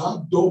 you shall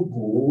have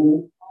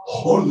double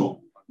honor.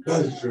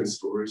 That is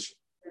restoration.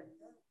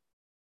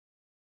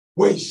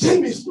 When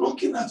shame is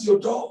knocking at your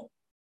door,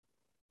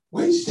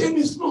 when shame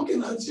is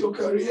knocking at your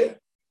career,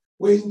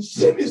 when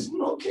shame is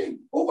knocking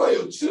over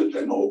your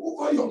children or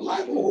over your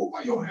life or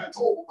over your health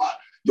or over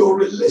your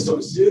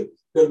relationship,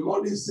 the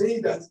Lord is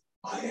saying that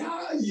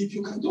if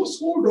you can just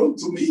hold on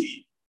to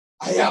me,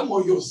 I am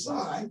on your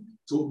side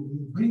to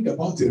bring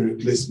about a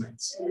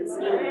replacement.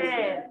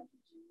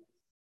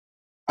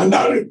 And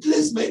that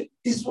replacement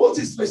is what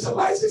he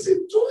specializes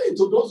in doing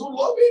to those who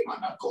love him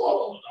and are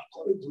called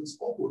according to his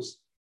purpose.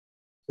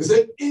 He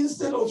said,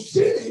 instead of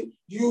shame,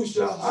 you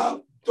shall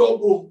have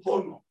double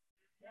honor.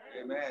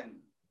 Amen.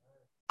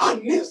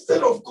 And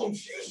instead of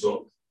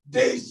confusion,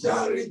 they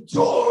shall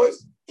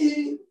rejoice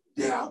in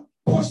their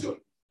portion.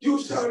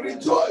 You shall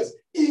rejoice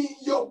in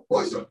your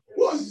portion.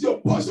 What's your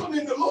portion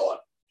in the Lord?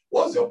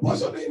 What's your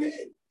portion in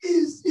Him?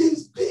 Is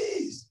His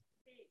peace.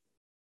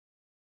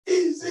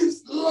 Is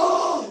His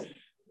love.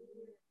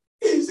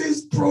 Is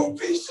His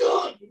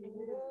provision.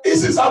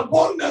 Is His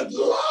abundant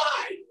life.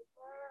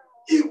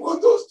 He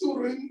wants us to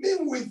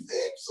remain with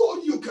Him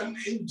so you can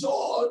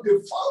enjoy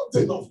the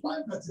fountain of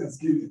life that He has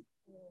given.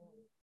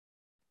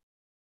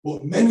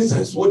 But many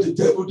times what the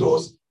devil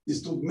does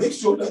is to make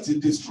sure that he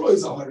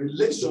destroys our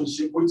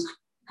relationship with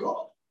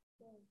God.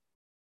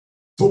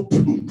 To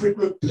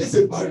place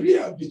a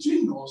barrier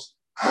between us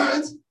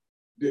and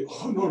the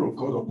honor of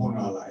God upon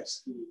our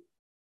lives.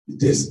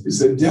 He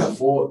said,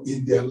 therefore,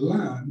 in their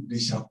land they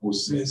shall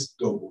possess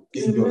double.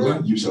 In your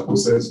land you shall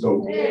possess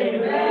double.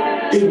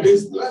 Amen. In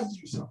this land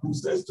you shall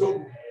possess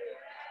double.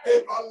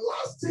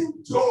 Everlasting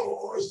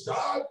joy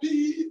shall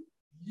be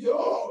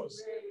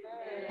yours.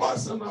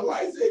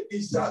 Personalize it,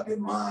 it shall be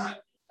mine.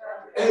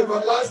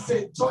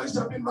 Everlasting joy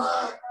shall be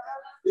mine.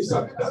 It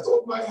shall be that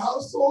of my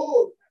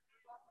household.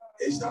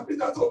 It shall be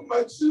that of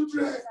my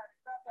children.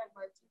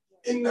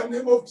 In the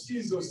name of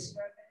Jesus.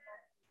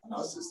 And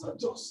our sister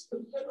just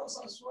led us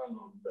as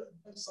well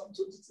on Psalm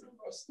 23,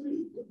 verse 3.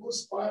 The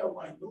most fire of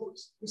my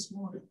notes this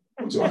morning.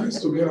 Put your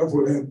hands together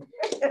for them.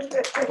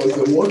 Because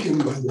they're walking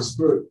by the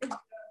Spirit.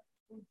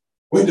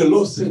 When the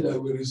Lord said, I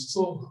will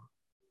restore.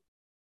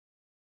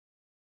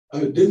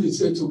 David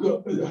said to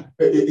God,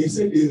 he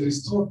said, he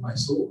restored my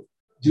soul.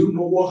 Do you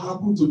know what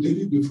happened to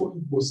David before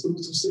he was able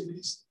to say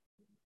this?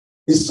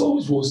 His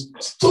soul was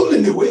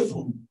stolen away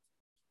from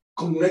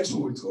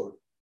connection with God.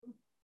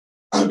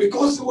 And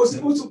because he was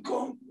able to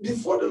come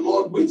before the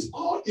Lord with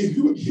all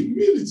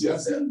humility, I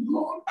said,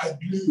 Lord, I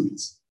blew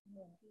it.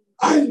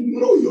 I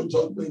know your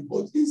judgment,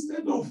 but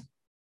instead of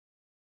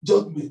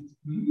judgment,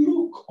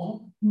 look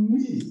on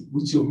me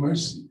with your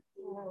mercy.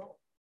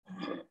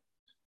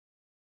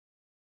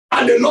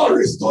 And the Lord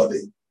restored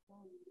it.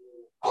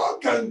 How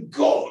can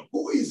God,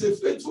 who is a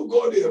faithful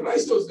God, a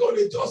righteous God,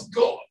 a just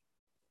God,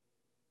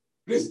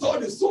 restore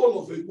the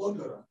soul of a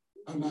murderer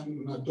and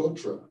an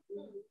adulterer?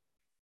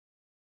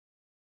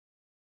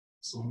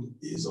 So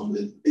he's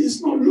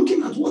not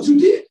looking at what you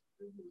did.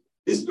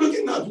 He's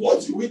looking at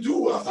what you will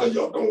do after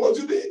you have done what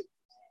you did.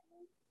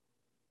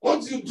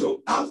 What you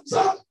do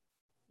after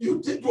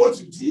you did what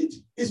you did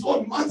is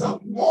what matters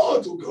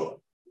more to God.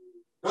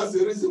 That's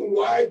the reason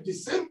why the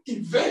same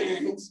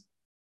event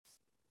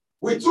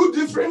with two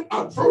different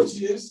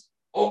approaches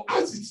or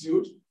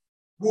attitude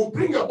will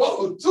bring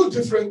about two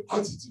different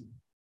attitudes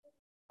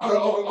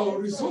or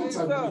results.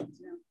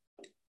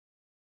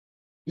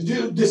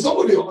 Did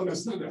somebody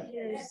understand that?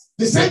 Yes.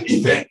 The same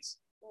event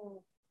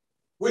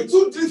with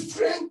two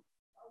different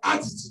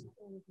attitudes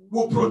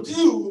will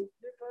produce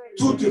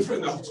two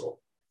different outcomes.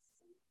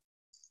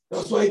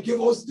 That's why he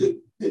gave us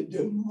the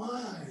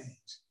mind,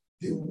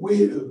 the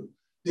will,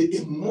 the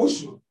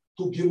emotion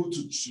to be able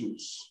to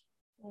choose.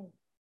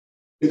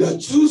 Either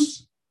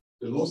choose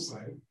the Lord's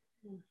side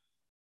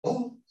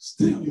or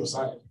stay on your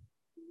side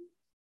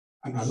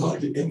and allow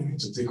the enemy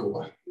to take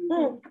over.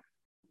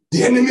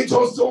 The enemy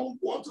just don't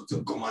want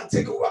to come and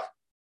take over.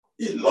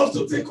 He loves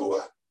to take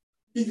over.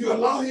 If you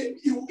allow him,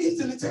 he will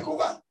easily take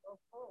over.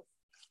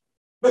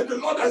 But the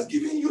Lord has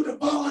given you the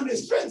power and the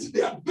strength,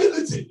 the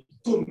ability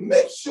to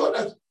make sure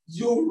that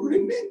you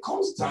remain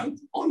constant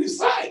on his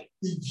side,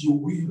 if you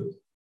will.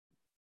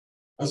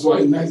 That's why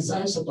in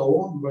Isaiah chapter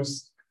 1,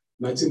 verse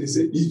 19, he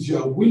said, if you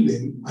are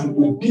willing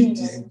and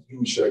obedient,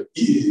 you shall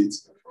eat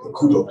the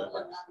good of the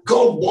land.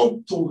 God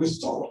wants to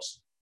restore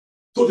us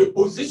to the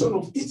position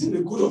of eating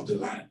the good of the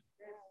land.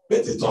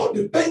 But it all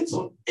depends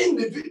on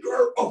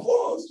individual of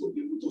us to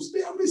be able to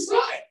stay on his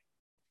side.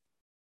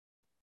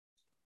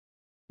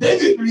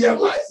 David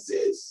realized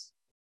this.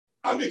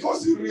 And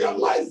because he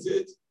realized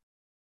it,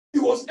 he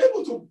was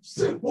able to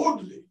say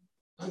boldly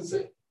and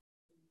say,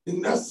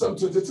 in that Psalm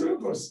 23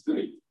 verse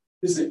 3,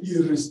 he said, he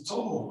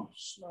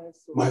restores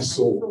my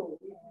soul.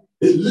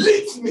 He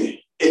leads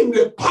me in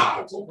the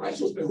path of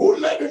righteousness. Who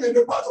led him in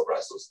the path of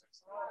righteousness?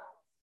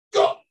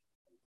 God.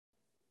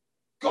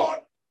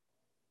 God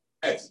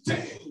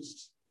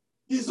exchanged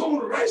his own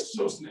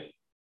righteousness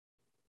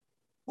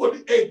for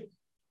the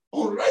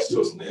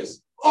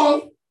unrighteousness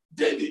of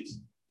David,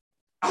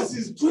 as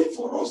he's doing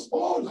for us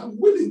all and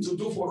willing to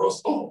do for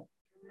us all.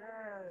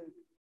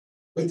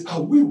 But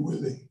are we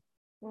willing?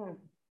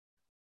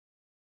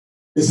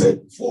 He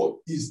said, for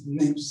his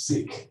name's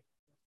sake,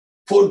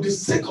 for the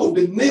sake of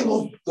the name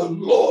of the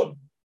Lord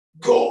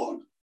God,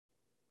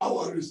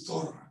 our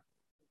restorer,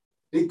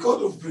 the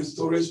God of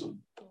restoration,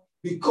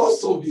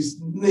 because of his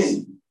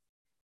name,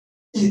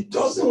 he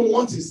doesn't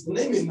want his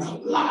name in our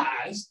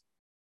lives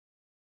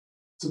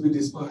to be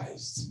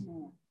despised.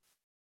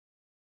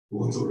 We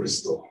want to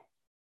restore.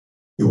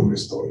 He will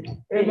restore you.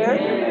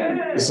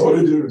 Amen. It's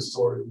already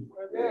restored you.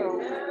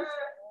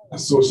 And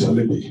so shall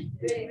it be.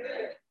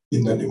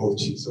 In the name of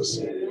Jesus.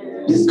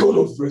 This God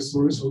of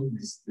restoration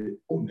is the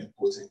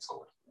omnipotent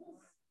God.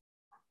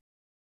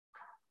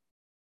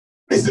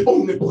 It's the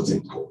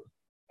omnipotent God.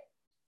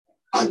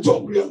 And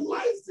Job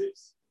realized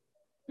this.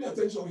 Pay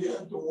attention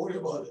here. Don't worry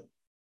about it.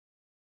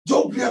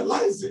 Job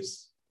realized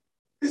this.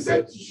 He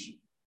said, you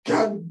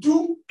can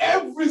do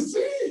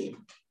everything.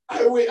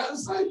 I will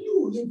answer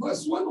you. In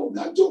verse 1 of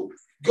that Job,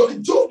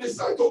 Job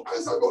decided to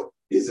answer God.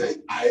 He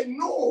said, I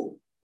know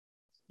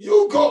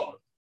you, God,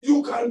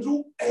 you can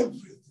do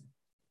everything.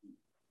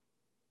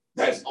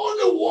 There's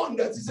only one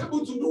that is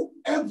able to do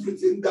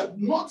everything, that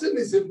nothing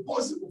is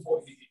impossible for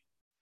him.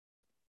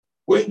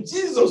 When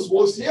Jesus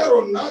was here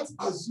on earth,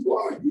 as you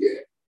are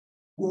here,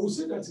 we will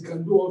say that he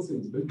can do all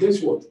things. But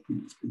guess what?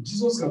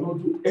 Jesus cannot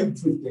do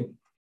everything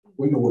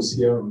when he was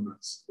here on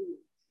earth.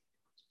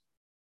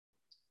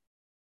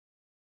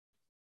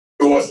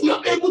 He was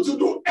not able to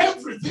do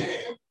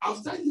everything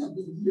after he had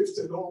been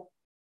lifted up,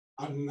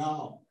 and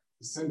now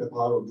he sent the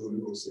power of the Holy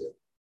Ghost here.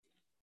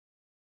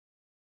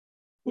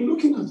 You're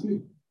looking at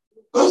me.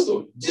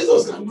 Pastor,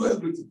 Jesus can do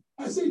everything.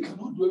 I say he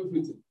cannot do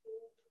everything.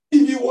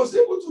 If he was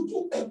able to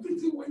do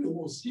everything when he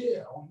was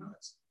here on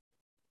earth,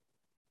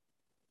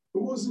 he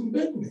was in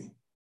Bethany.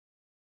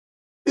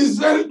 His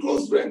very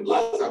close friend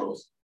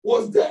Lazarus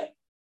was there.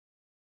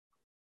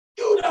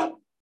 He would have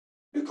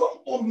become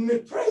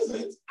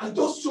omnipresent and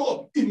just show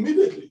up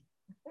immediately.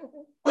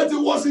 But he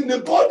was in the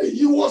body.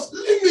 He was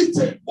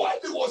limited while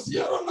he was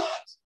here on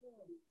earth.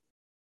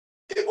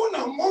 Even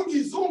among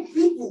his own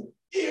people,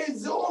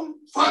 his own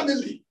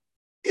family,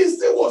 he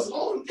still was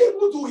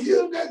unable to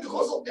heal them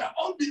because of their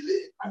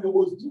unbelief. And he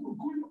was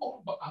going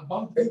on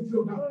about every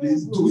other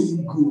place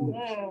doing good.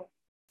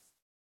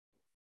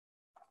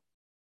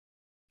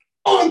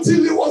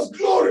 Until he was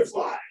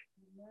glorified.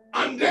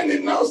 And then he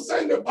now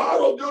sent the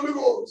power of the Holy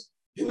Ghost.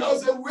 He now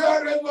said,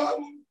 wherever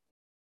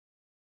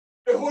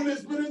the Holy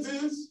Spirit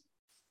is,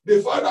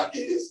 the Father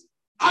is,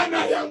 and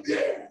I am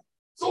there.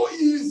 So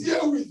he is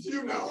here with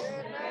you now.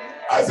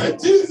 I said,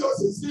 Jesus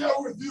is here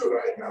with you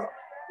right now.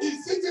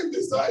 He's sitting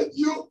beside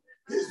you.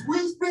 He's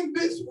whispering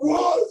these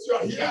words you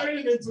are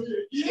hearing into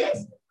your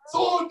ears.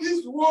 So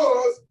these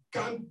words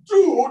can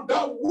do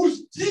that which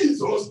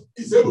Jesus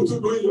is able to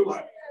do in your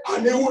life.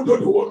 And he will do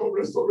the work of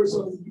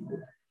restoration in you.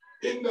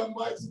 In the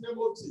mighty name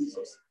of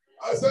Jesus.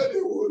 I said he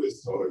will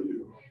restore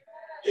you.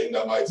 In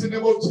the mighty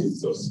name of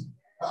Jesus.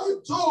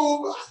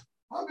 Job,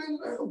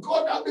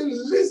 God having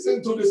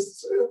listened to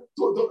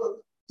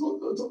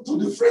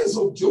the friends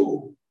of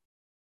Job,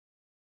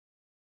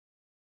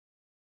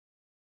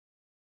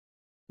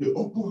 he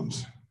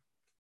opened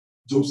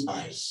Job's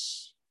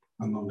eyes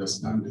and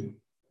understanding.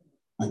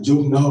 And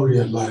Job now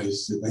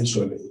realized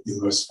eventually in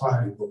verse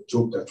 5 of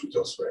Job that we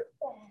just read.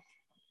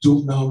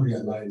 Job now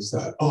realized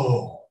that,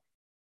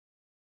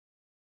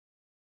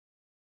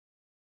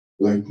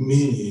 like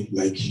me,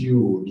 like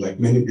you, like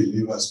many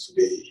believers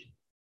today,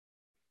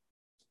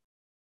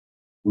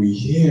 we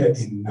hear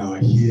in our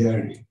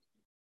hearing,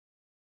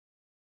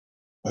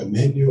 but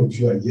many of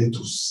you are yet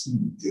to see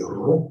the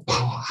raw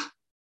power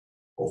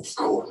of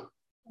God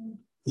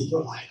in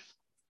your life.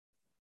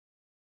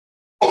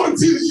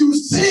 Until you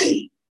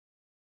see,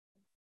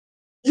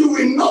 you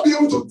will not be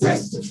able to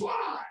testify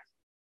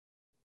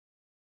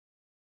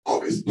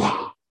of his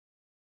power.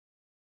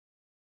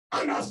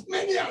 And as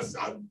many as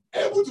are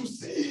able to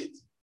see it,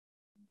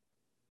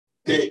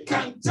 they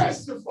can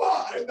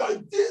testify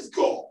that this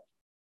God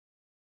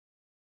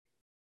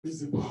is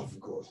the powerful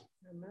God.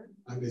 Amen.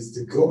 And it's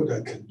the God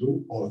that can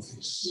do all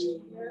things.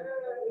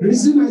 The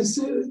reason I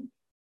say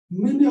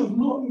many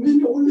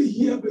only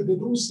hear, but they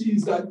don't see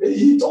is that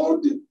it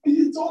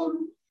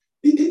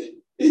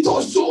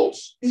all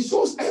shows. It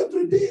shows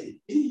every day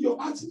in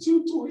your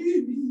attitude to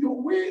him, in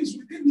your ways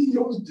with him, in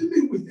your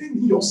dealing with him,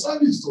 in your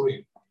service to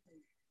him.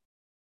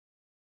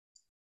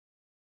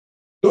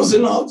 Does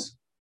it not?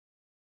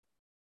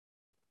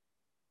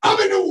 How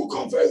many will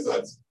confess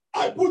that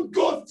I put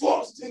God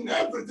first in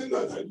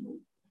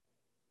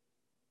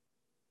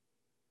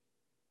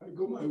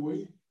go my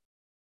way,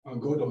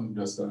 and God don't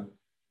understand.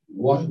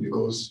 Why?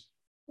 Because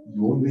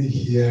you're only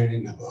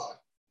hearing about,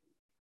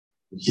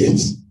 yet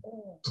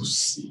to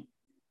see.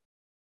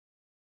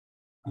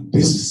 And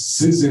this is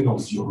season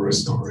of your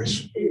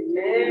restoration.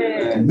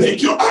 Amen.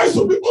 Make your eyes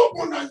to be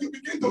open and you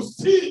begin to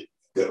see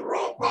the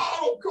raw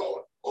power of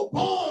God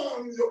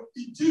upon your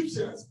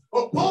Egyptians,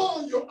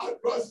 upon your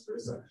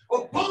adversaries,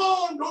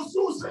 upon those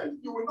who said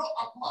you will not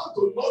amount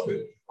to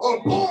nothing,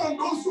 upon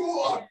those who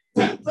are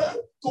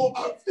tempted to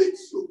afflict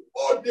you,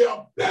 or they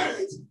are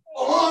bent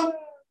on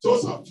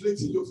just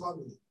afflicting your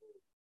family.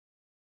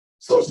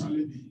 So shall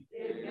it be.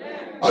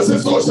 Amen. I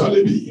said, so shall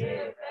it be.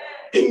 Amen.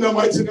 In the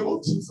mighty name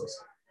of Jesus.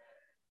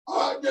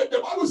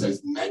 The Bible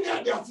says, many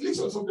are the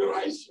afflictions of the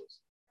righteous,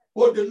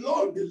 but the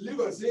Lord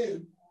delivers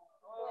him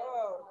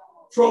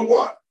from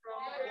what?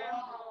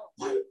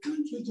 Why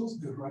can't we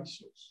just be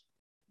righteous?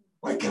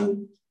 Why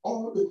can't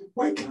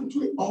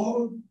we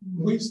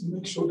always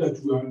make sure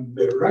that we are in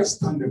the right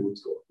standing with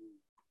God,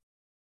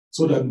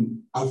 so that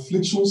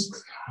afflictions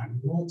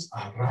cannot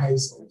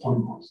arise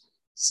upon us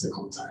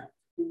second time?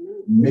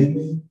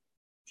 Many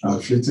are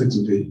afflicted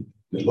today,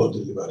 the Lord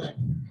delivered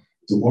them.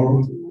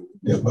 Tomorrow,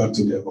 they are back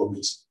to their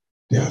vomit.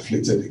 They are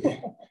afflicted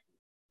again.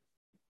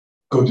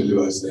 God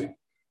delivers them.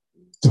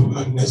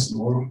 Next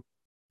tomorrow,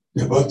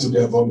 they are back to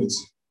their vomit.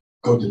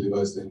 God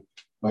delivers them.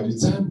 By the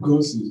time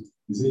God says,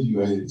 you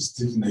are a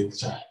stiff-necked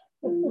child,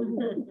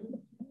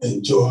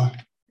 enjoy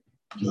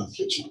your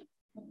affliction.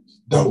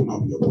 That will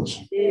not be your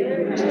portion.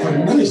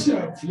 Financial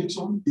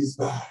affliction is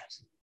bad.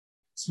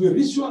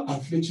 Spiritual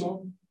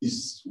affliction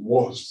is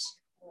worse.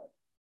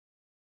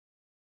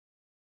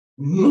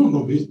 None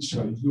of it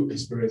shall you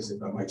experience in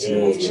the mighty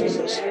name of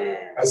Jesus.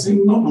 I say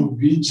none of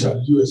it shall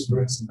you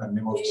experience in the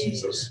name of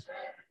Jesus.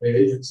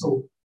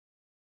 So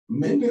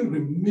many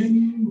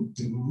remain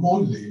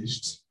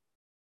demolished,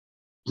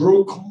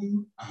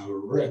 broken, and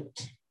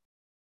wrecked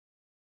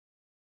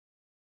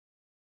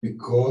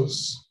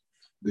because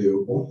they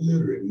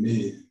only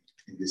remain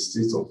in the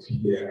state of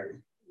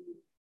hearing.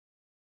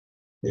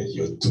 And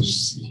you're to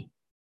see.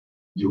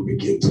 You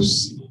begin to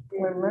see.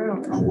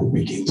 Amen. And we'll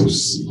begin to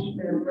see.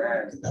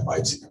 Amen. In the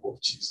mighty name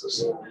of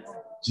Jesus.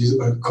 Jesus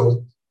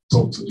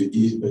talked to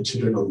the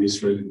children of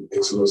Israel in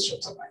Exodus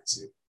chapter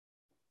 19.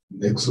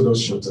 In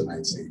Exodus chapter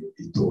 19,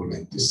 he told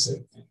them the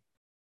same thing.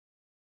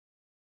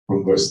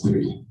 From verse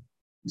 3,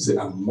 he said,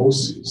 and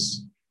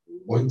Moses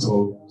went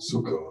up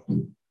to God,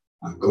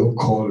 and God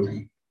called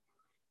him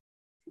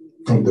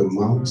from the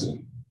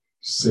mountain,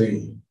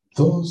 saying,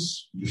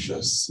 thus you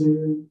shall say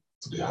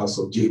to the house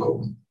of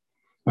Jacob,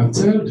 and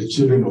tell the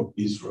children of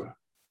Israel,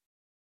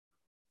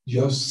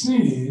 you have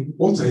seen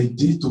what I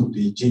did to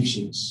the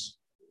Egyptians,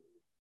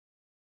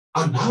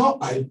 and how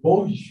I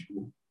bore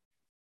you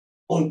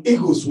on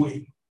eagle's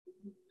wing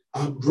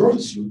and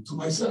brought you to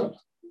myself.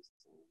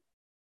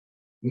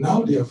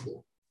 Now,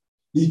 therefore,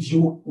 if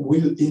you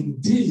will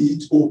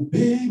indeed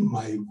obey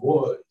my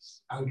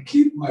voice and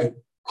keep my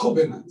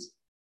covenant,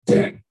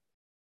 then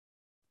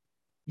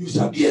you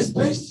shall be a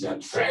special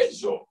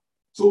treasure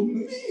to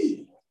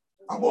me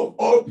above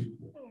all people.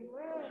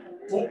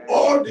 For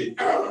all the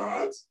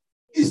earth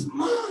is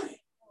mine.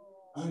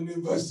 And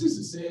in verse 6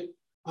 it said,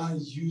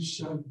 and you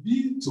shall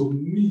be to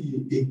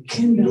me a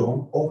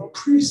kingdom of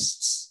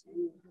priests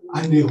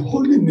and a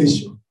holy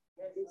nation.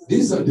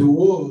 These are the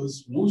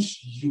words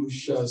which you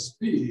shall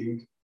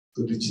speak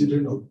to the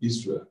children of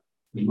Israel.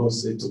 The Lord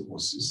said to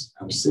Moses,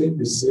 I'm saying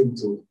the same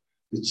to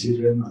the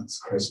children at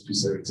Christ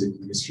Peace Heritage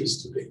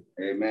Ministries today.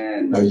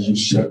 Amen. That you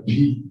shall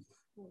be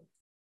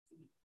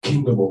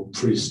kingdom of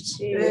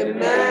priests.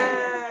 Amen.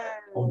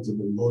 Unto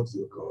the Lord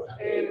your God.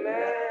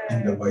 Amen.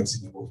 In the mighty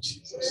name of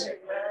Jesus. Amen.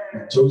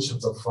 In John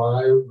chapter 5,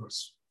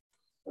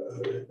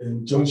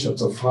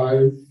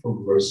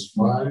 from verse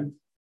 5,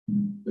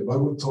 the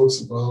Bible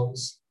talks about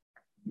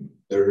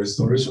the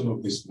restoration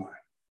of this man.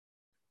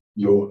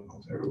 You all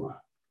know very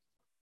well.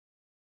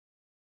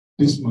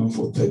 This man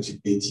for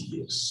 38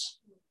 years.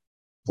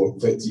 For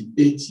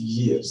 38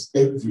 years,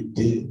 every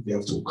day they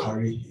have to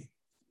carry him.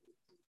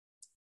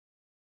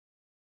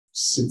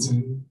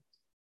 Sitting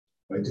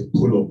by the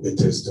pool of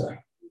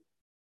Bethesda,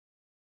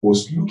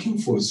 was looking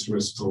for his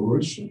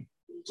restoration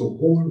to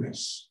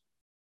wholeness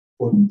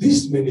for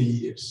this many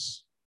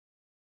years.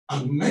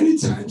 And many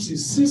times he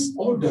sees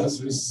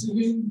others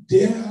receiving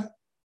their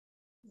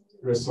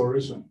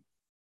restoration.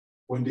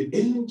 When the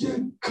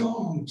angel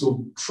comes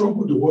to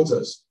trouble the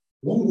waters,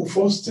 one will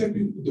first step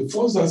in. The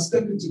first that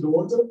step into the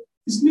water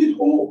is made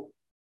whole,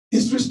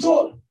 is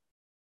restored.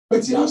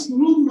 But he has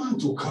no man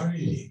to carry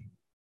him.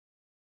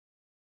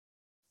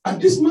 And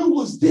this man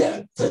was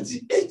there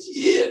 38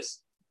 years.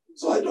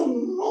 So I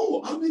don't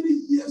know how many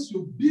years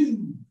you've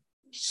been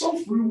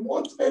suffering,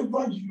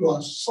 whatever you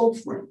are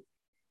suffering,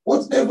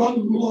 whatever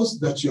loss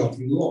that you have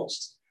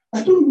lost.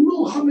 I don't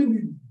know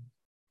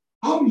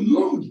how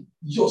long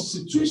your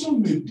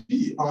situation may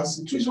be, our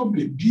situation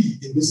may be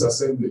in this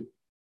assembly.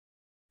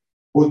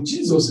 But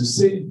Jesus is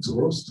saying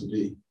to us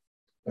today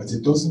that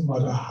it doesn't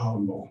matter how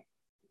long,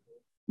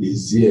 He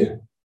is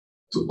here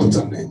to put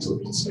an end to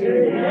it.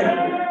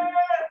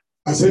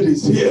 I said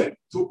it's here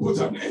to put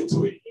an end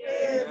to it.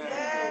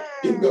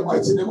 In the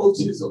mighty name of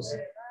Jesus.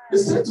 He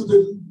said to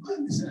the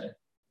man, he said,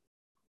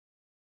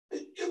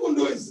 even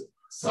though it's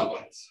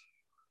Sabbath,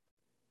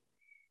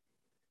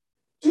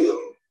 do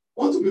you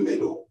want to be made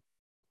whole?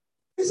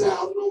 He said, I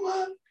have no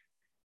man.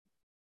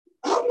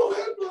 I have no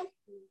helper.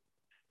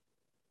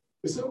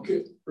 He said,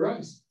 okay,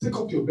 rise, take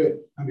up your bed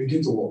and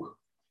begin to walk.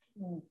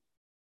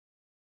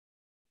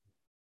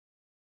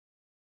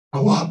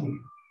 And what happened?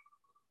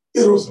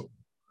 He rose up.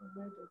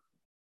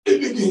 He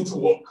began to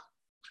walk.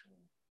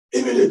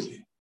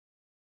 Immediately.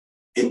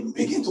 He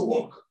began to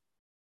walk.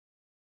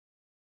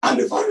 And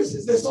the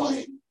Pharisees, they saw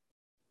him.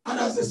 And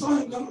as they saw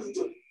him coming,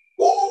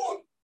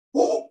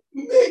 who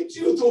made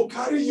you to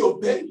carry your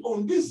bed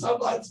on this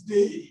Sabbath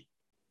day?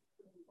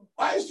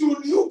 Why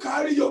should you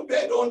carry your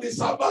bed on the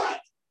Sabbath?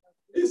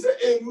 He said,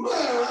 a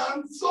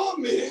man saw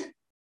me,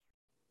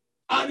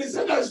 and he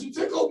said I should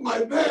take up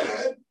my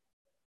bed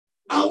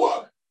and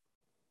walk.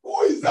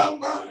 Who is that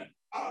man?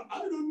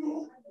 I don't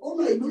know.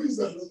 All I know is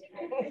that.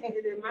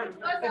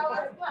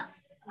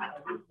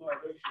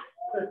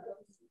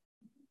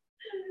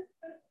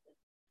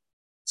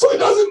 So it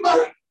doesn't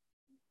matter.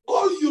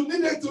 All you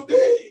needed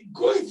today,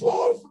 going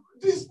forward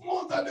this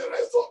month and the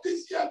rest of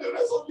this year and the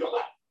rest of your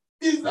life,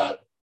 is that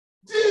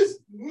this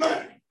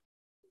man,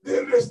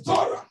 the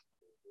restorer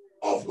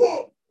of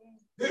hope,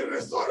 the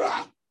restorer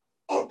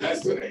of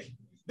destiny,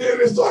 the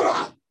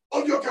restorer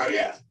of your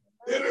career,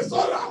 the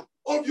restorer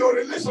of your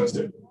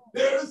relationship,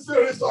 the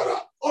restorer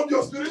of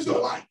your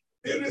spiritual life,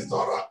 the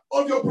restorer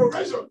of your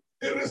profession,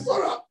 the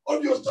restorer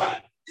of your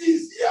strength,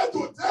 is here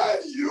to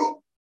tell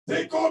you,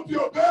 take up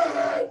your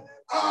bed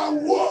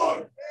and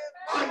walk.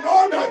 And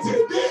all that he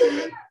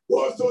did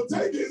was to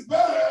take his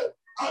bed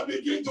and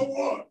begin to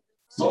walk.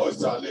 So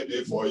shall it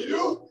be for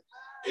you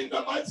in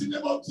the mighty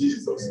name of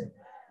Jesus.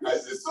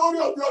 There's the story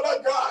of the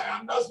other guy,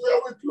 and that's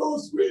where we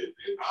close with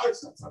in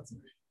Acts chapter 3.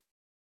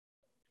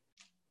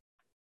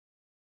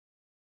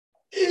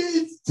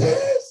 It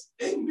says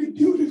in the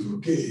beautiful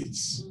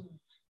gates.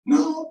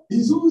 Now,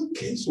 his own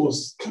case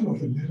was kind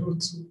of a little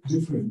too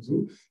different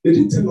too. They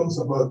didn't tell us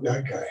about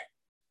that guy.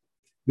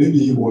 Maybe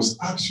he was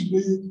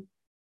actually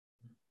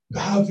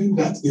having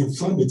that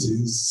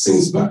infirmity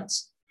since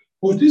birth.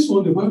 But this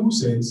one, the Bible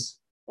says,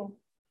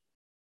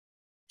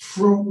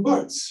 from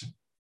birth,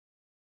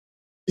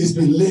 he's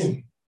been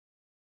lame.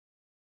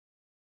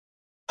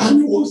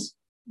 And it was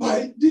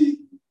by the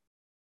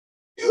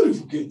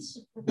beautiful gates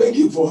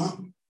begging for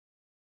him.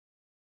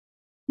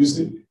 You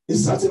see, a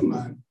certain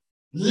man,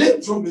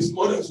 lame from his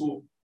mother's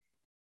womb,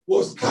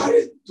 was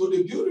carried to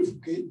the beautiful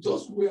gate,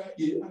 just where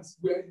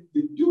where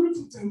the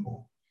beautiful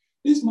temple.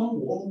 This man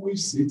will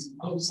always sit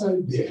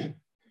outside there.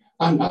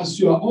 And as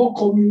you are all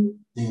coming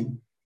in,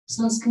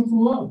 he's asking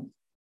for help.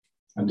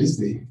 And this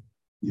day,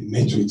 he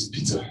met with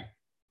Peter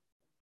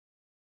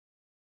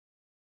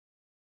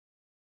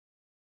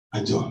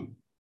and John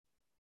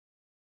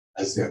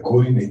as they are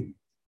going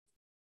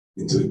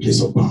into a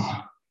place of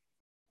power,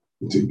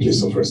 into a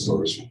place of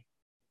restoration.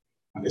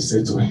 And they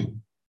said to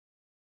him,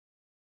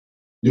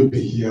 you'll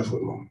be here for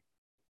long.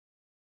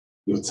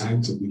 Your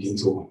time to begin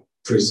to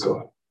praise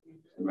God.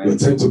 Amen. Your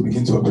time to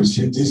begin to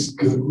appreciate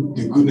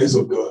the goodness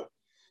of God.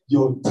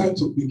 Your time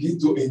to begin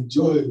to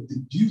enjoy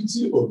the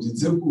beauty of the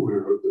temple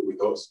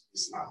with us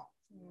is now.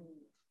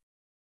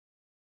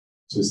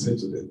 So he said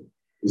to them,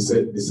 he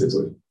said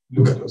to them,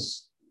 look at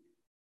us.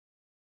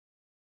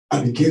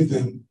 And he gave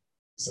them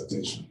his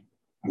attention.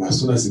 And as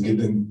soon as he gave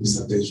them his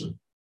attention,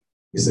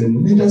 he said,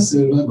 neither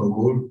silver nor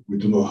gold we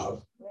do not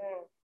have.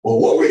 But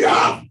what we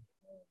have,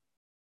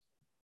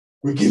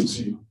 we give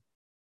to you.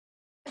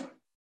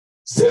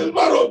 Silver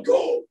or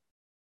gold,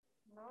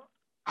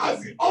 as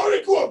the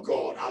oracle of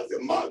God, as the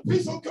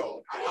mouthpiece of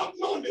God, I have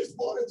none this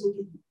morning to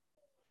give you.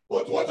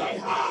 But what I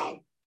have,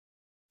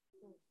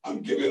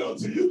 I'm giving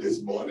unto you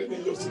this morning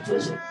in your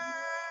situation.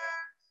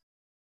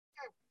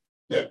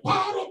 The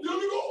power of the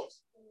Holy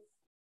Ghost,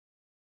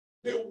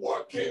 the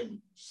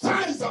working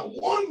signs and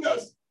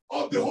wonders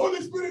of the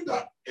Holy Spirit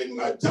that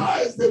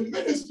energized the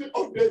ministry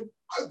of the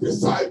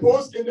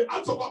disciples in the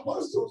Acts of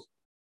Apostles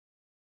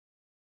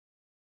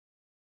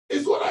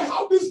is what I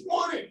have this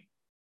morning.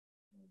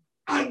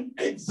 And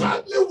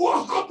exactly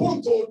what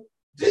happened to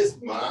this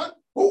man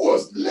who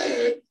was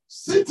led,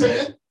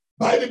 sitting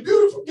by the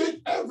beautiful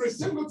gate every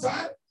single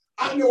time,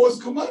 and he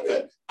was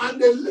commanded,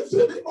 and they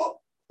lifted him up.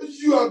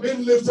 You have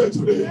been lifted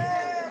today.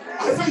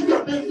 I said you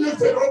have been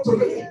lifted up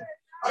today.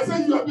 I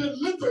said you have been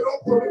lifted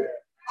up today.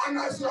 And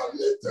as you are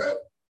lifted,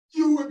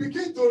 you will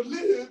begin to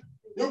live,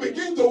 you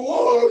begin to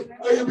walk,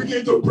 and you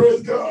begin to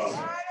praise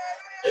God.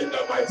 In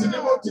the mighty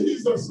name of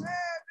Jesus.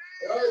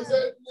 He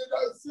said,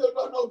 neither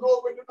silver nor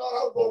gold we do not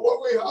have, but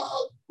what we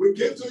have, we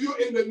give to you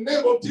in the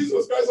name of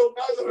Jesus Christ of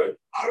Nazareth.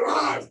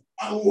 Arise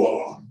and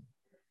walk.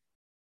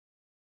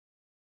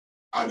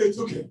 And they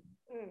took him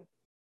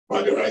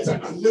by the right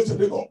hand and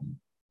lifted him up.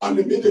 And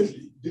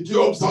immediately, did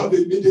you observe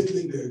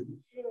immediately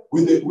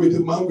with the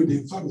man with the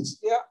infirmity?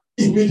 Yeah.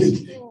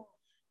 Immediately.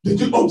 Did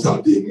you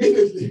observe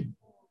immediately?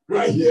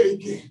 Right here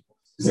again.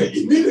 He said,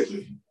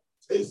 immediately,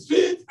 His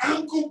feet,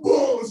 ankle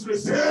bones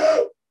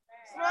receive.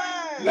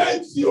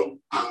 Let your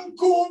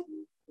ankle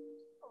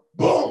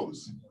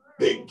bones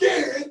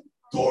begin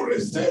to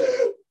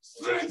receive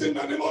strength in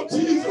the name of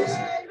Jesus.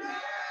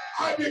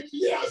 I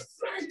declare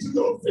strength to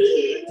your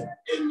feet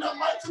in the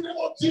mighty name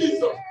of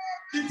Jesus.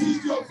 It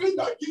is your feet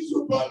that gives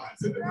you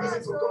balance in the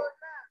presence of God.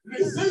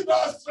 Receive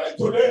that strength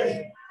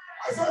today.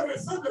 I said,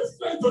 receive the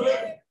strength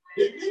today.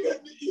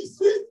 Immediately, his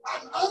feet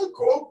and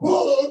ankle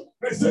both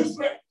receive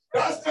strength.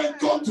 That strength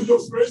comes to your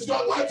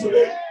spiritual life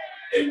today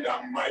in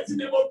the mighty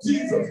name of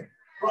Jesus.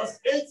 Verse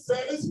 8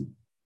 says,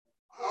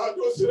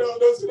 don't sit down.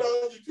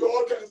 If you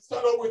all can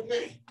stand up with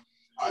me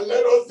and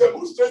let us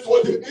demonstrate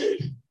what they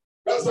need.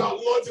 That's our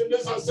Lord in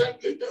this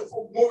assembly,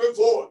 therefore moving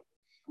forward.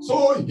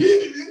 So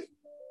healing,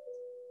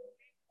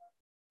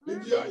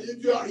 if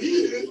you are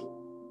healed,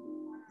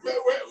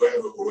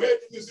 we're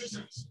the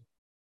musicians.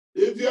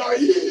 If you are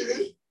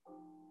healed,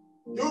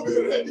 you'll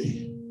be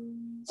ready.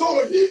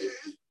 So healed,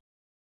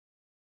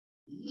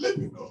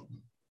 lifting up.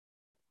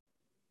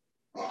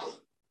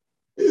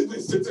 He's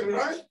been sitting,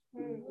 right?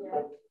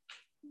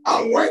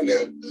 And when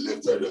they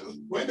lifted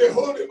him, when they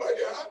hold him by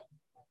the hand,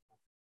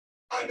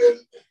 and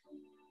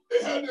they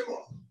held him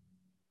up,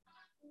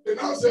 they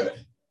now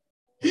said,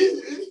 he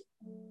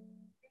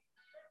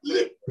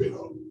lifted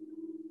up,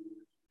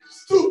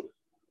 stood,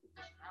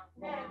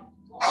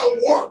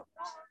 and walked,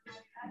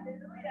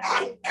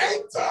 and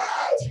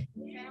entered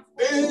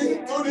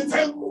into the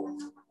temple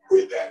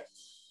with them.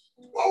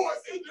 What was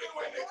he doing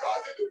when they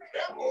got into the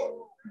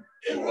temple?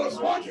 He was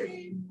walking,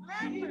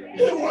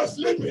 he was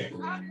sleeping,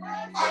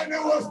 and he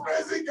was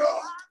praising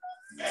God.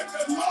 If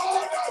the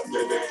Lord has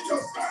given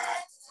your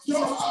strength,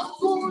 your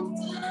good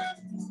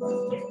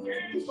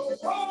begin to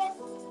walk,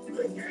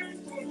 begin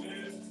to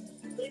live,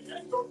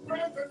 begin to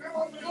praise the name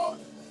of the Lord.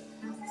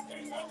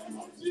 In the name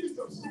of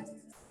Jesus.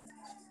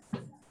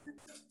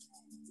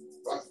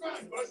 Verse 9.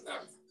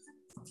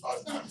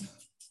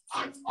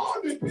 And all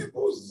the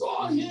people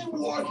saw him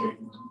walking.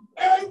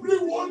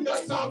 Everyone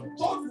that have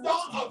talked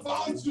down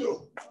about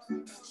you,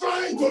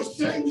 trying to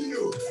shame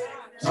you,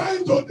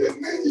 trying to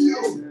demean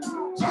you,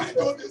 trying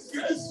to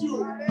disgrace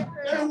you,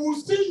 they will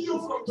see you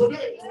from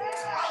today.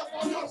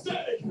 And for your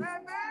sake,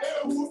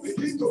 they will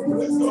begin to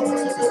praise God on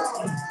your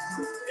behalf.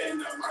 In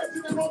the mighty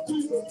name of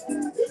Jesus,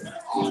 he said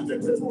all the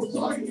people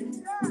saw him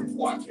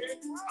walking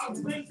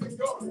and praising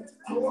God.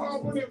 And what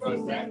happened in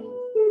verse 10?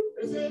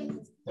 He said,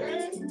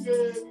 then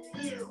they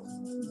knew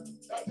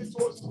that it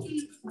was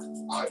he,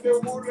 and they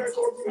will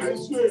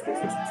recognize you.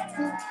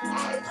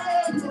 And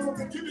then you will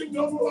be giving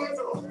double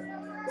honor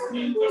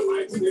in the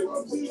mighty name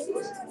of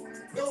Jesus.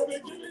 They will be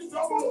giving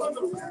double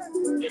honor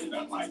in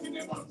the mighty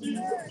name of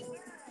Jesus.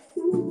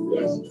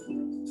 Yes.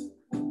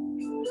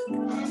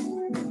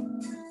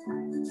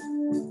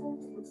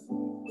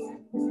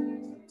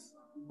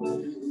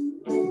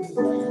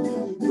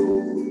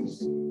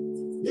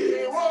 He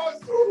was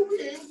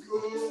doing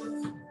good.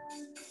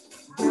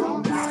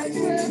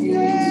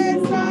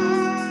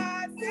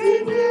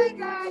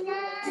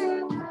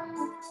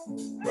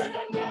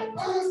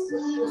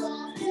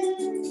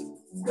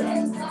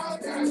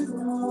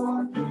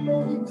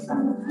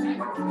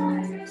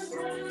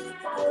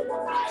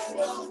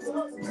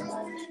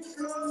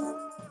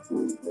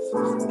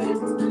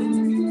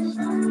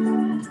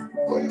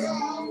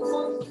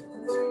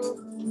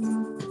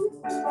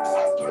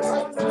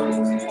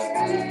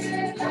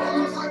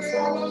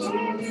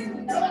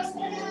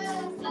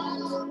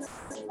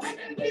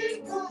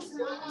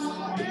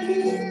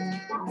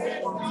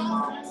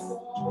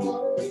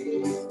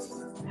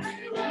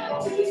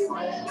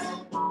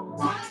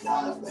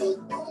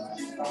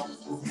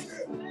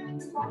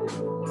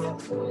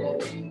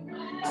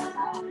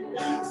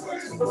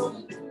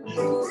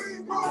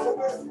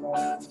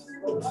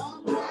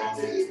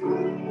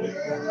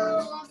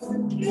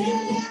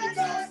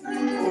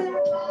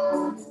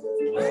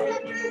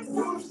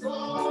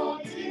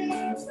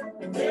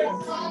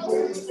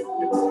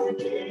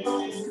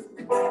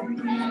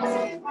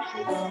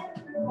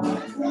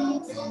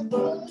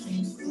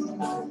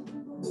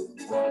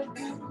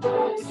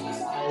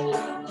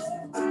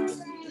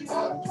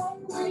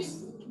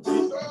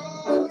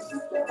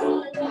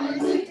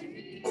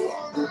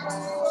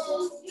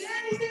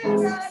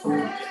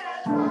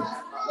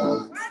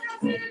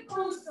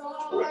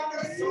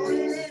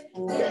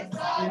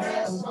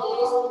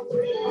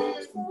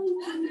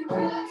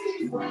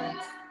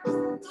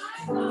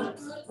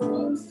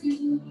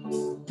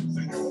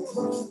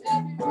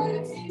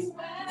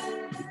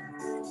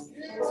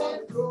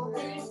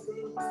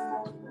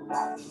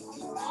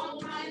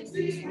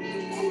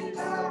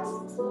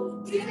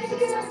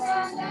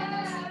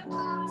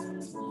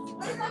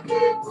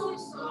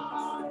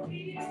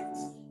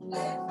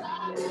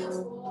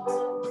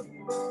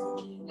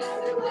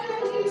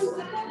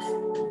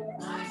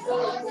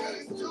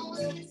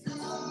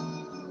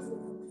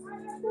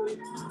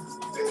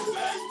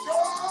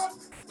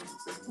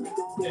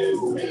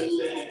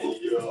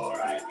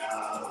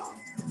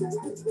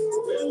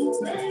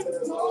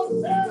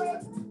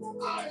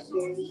 I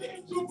shall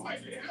lift you by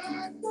the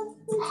hand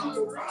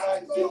and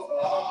rise you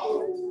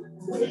up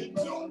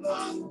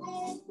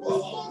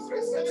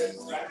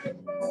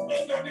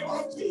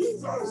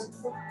Jesus.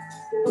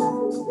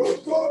 Will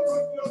go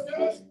from your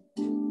day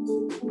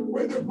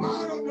with the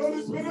power of the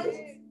Holy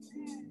Spirit.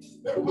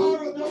 The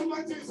power of the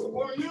Almighty is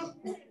upon you.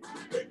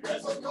 The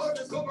grace of God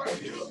is over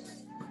you.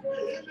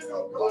 The healing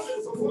of God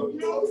is upon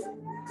you.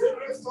 The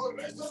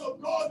restoration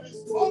of God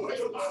is over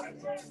your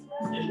life.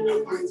 In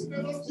the mighty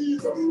name of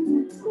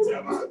Jesus,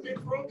 whatever has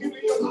been broken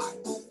in your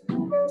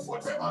life,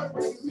 whatever has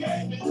been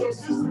laid in your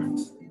system,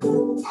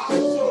 I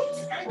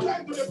shall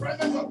enter into the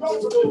presence of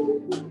God today.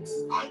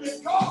 And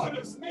the God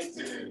is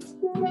meeting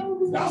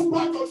that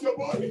part of your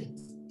body.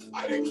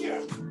 I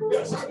declare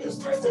there shall be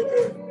strength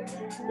again.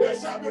 There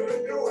shall be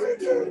renewal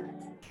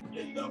again.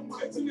 In the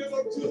mighty name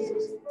of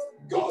Jesus,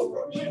 go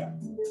from here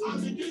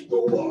and begin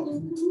to walk,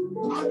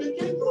 and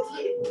begin to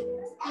live,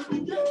 and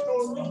begin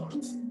to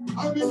run,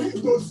 and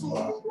begin to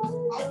soar,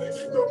 and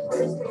begin to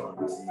praise God.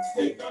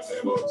 In the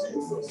name of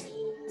Jesus.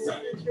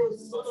 Thank you,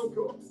 Son of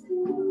God.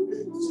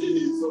 In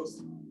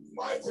Jesus'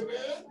 mighty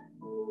name,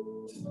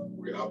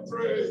 we are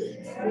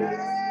praying.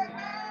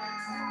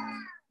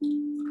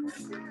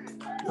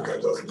 You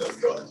can just bless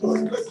God, just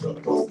bless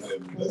God,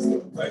 just bless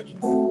God. Thank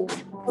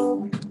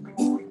you.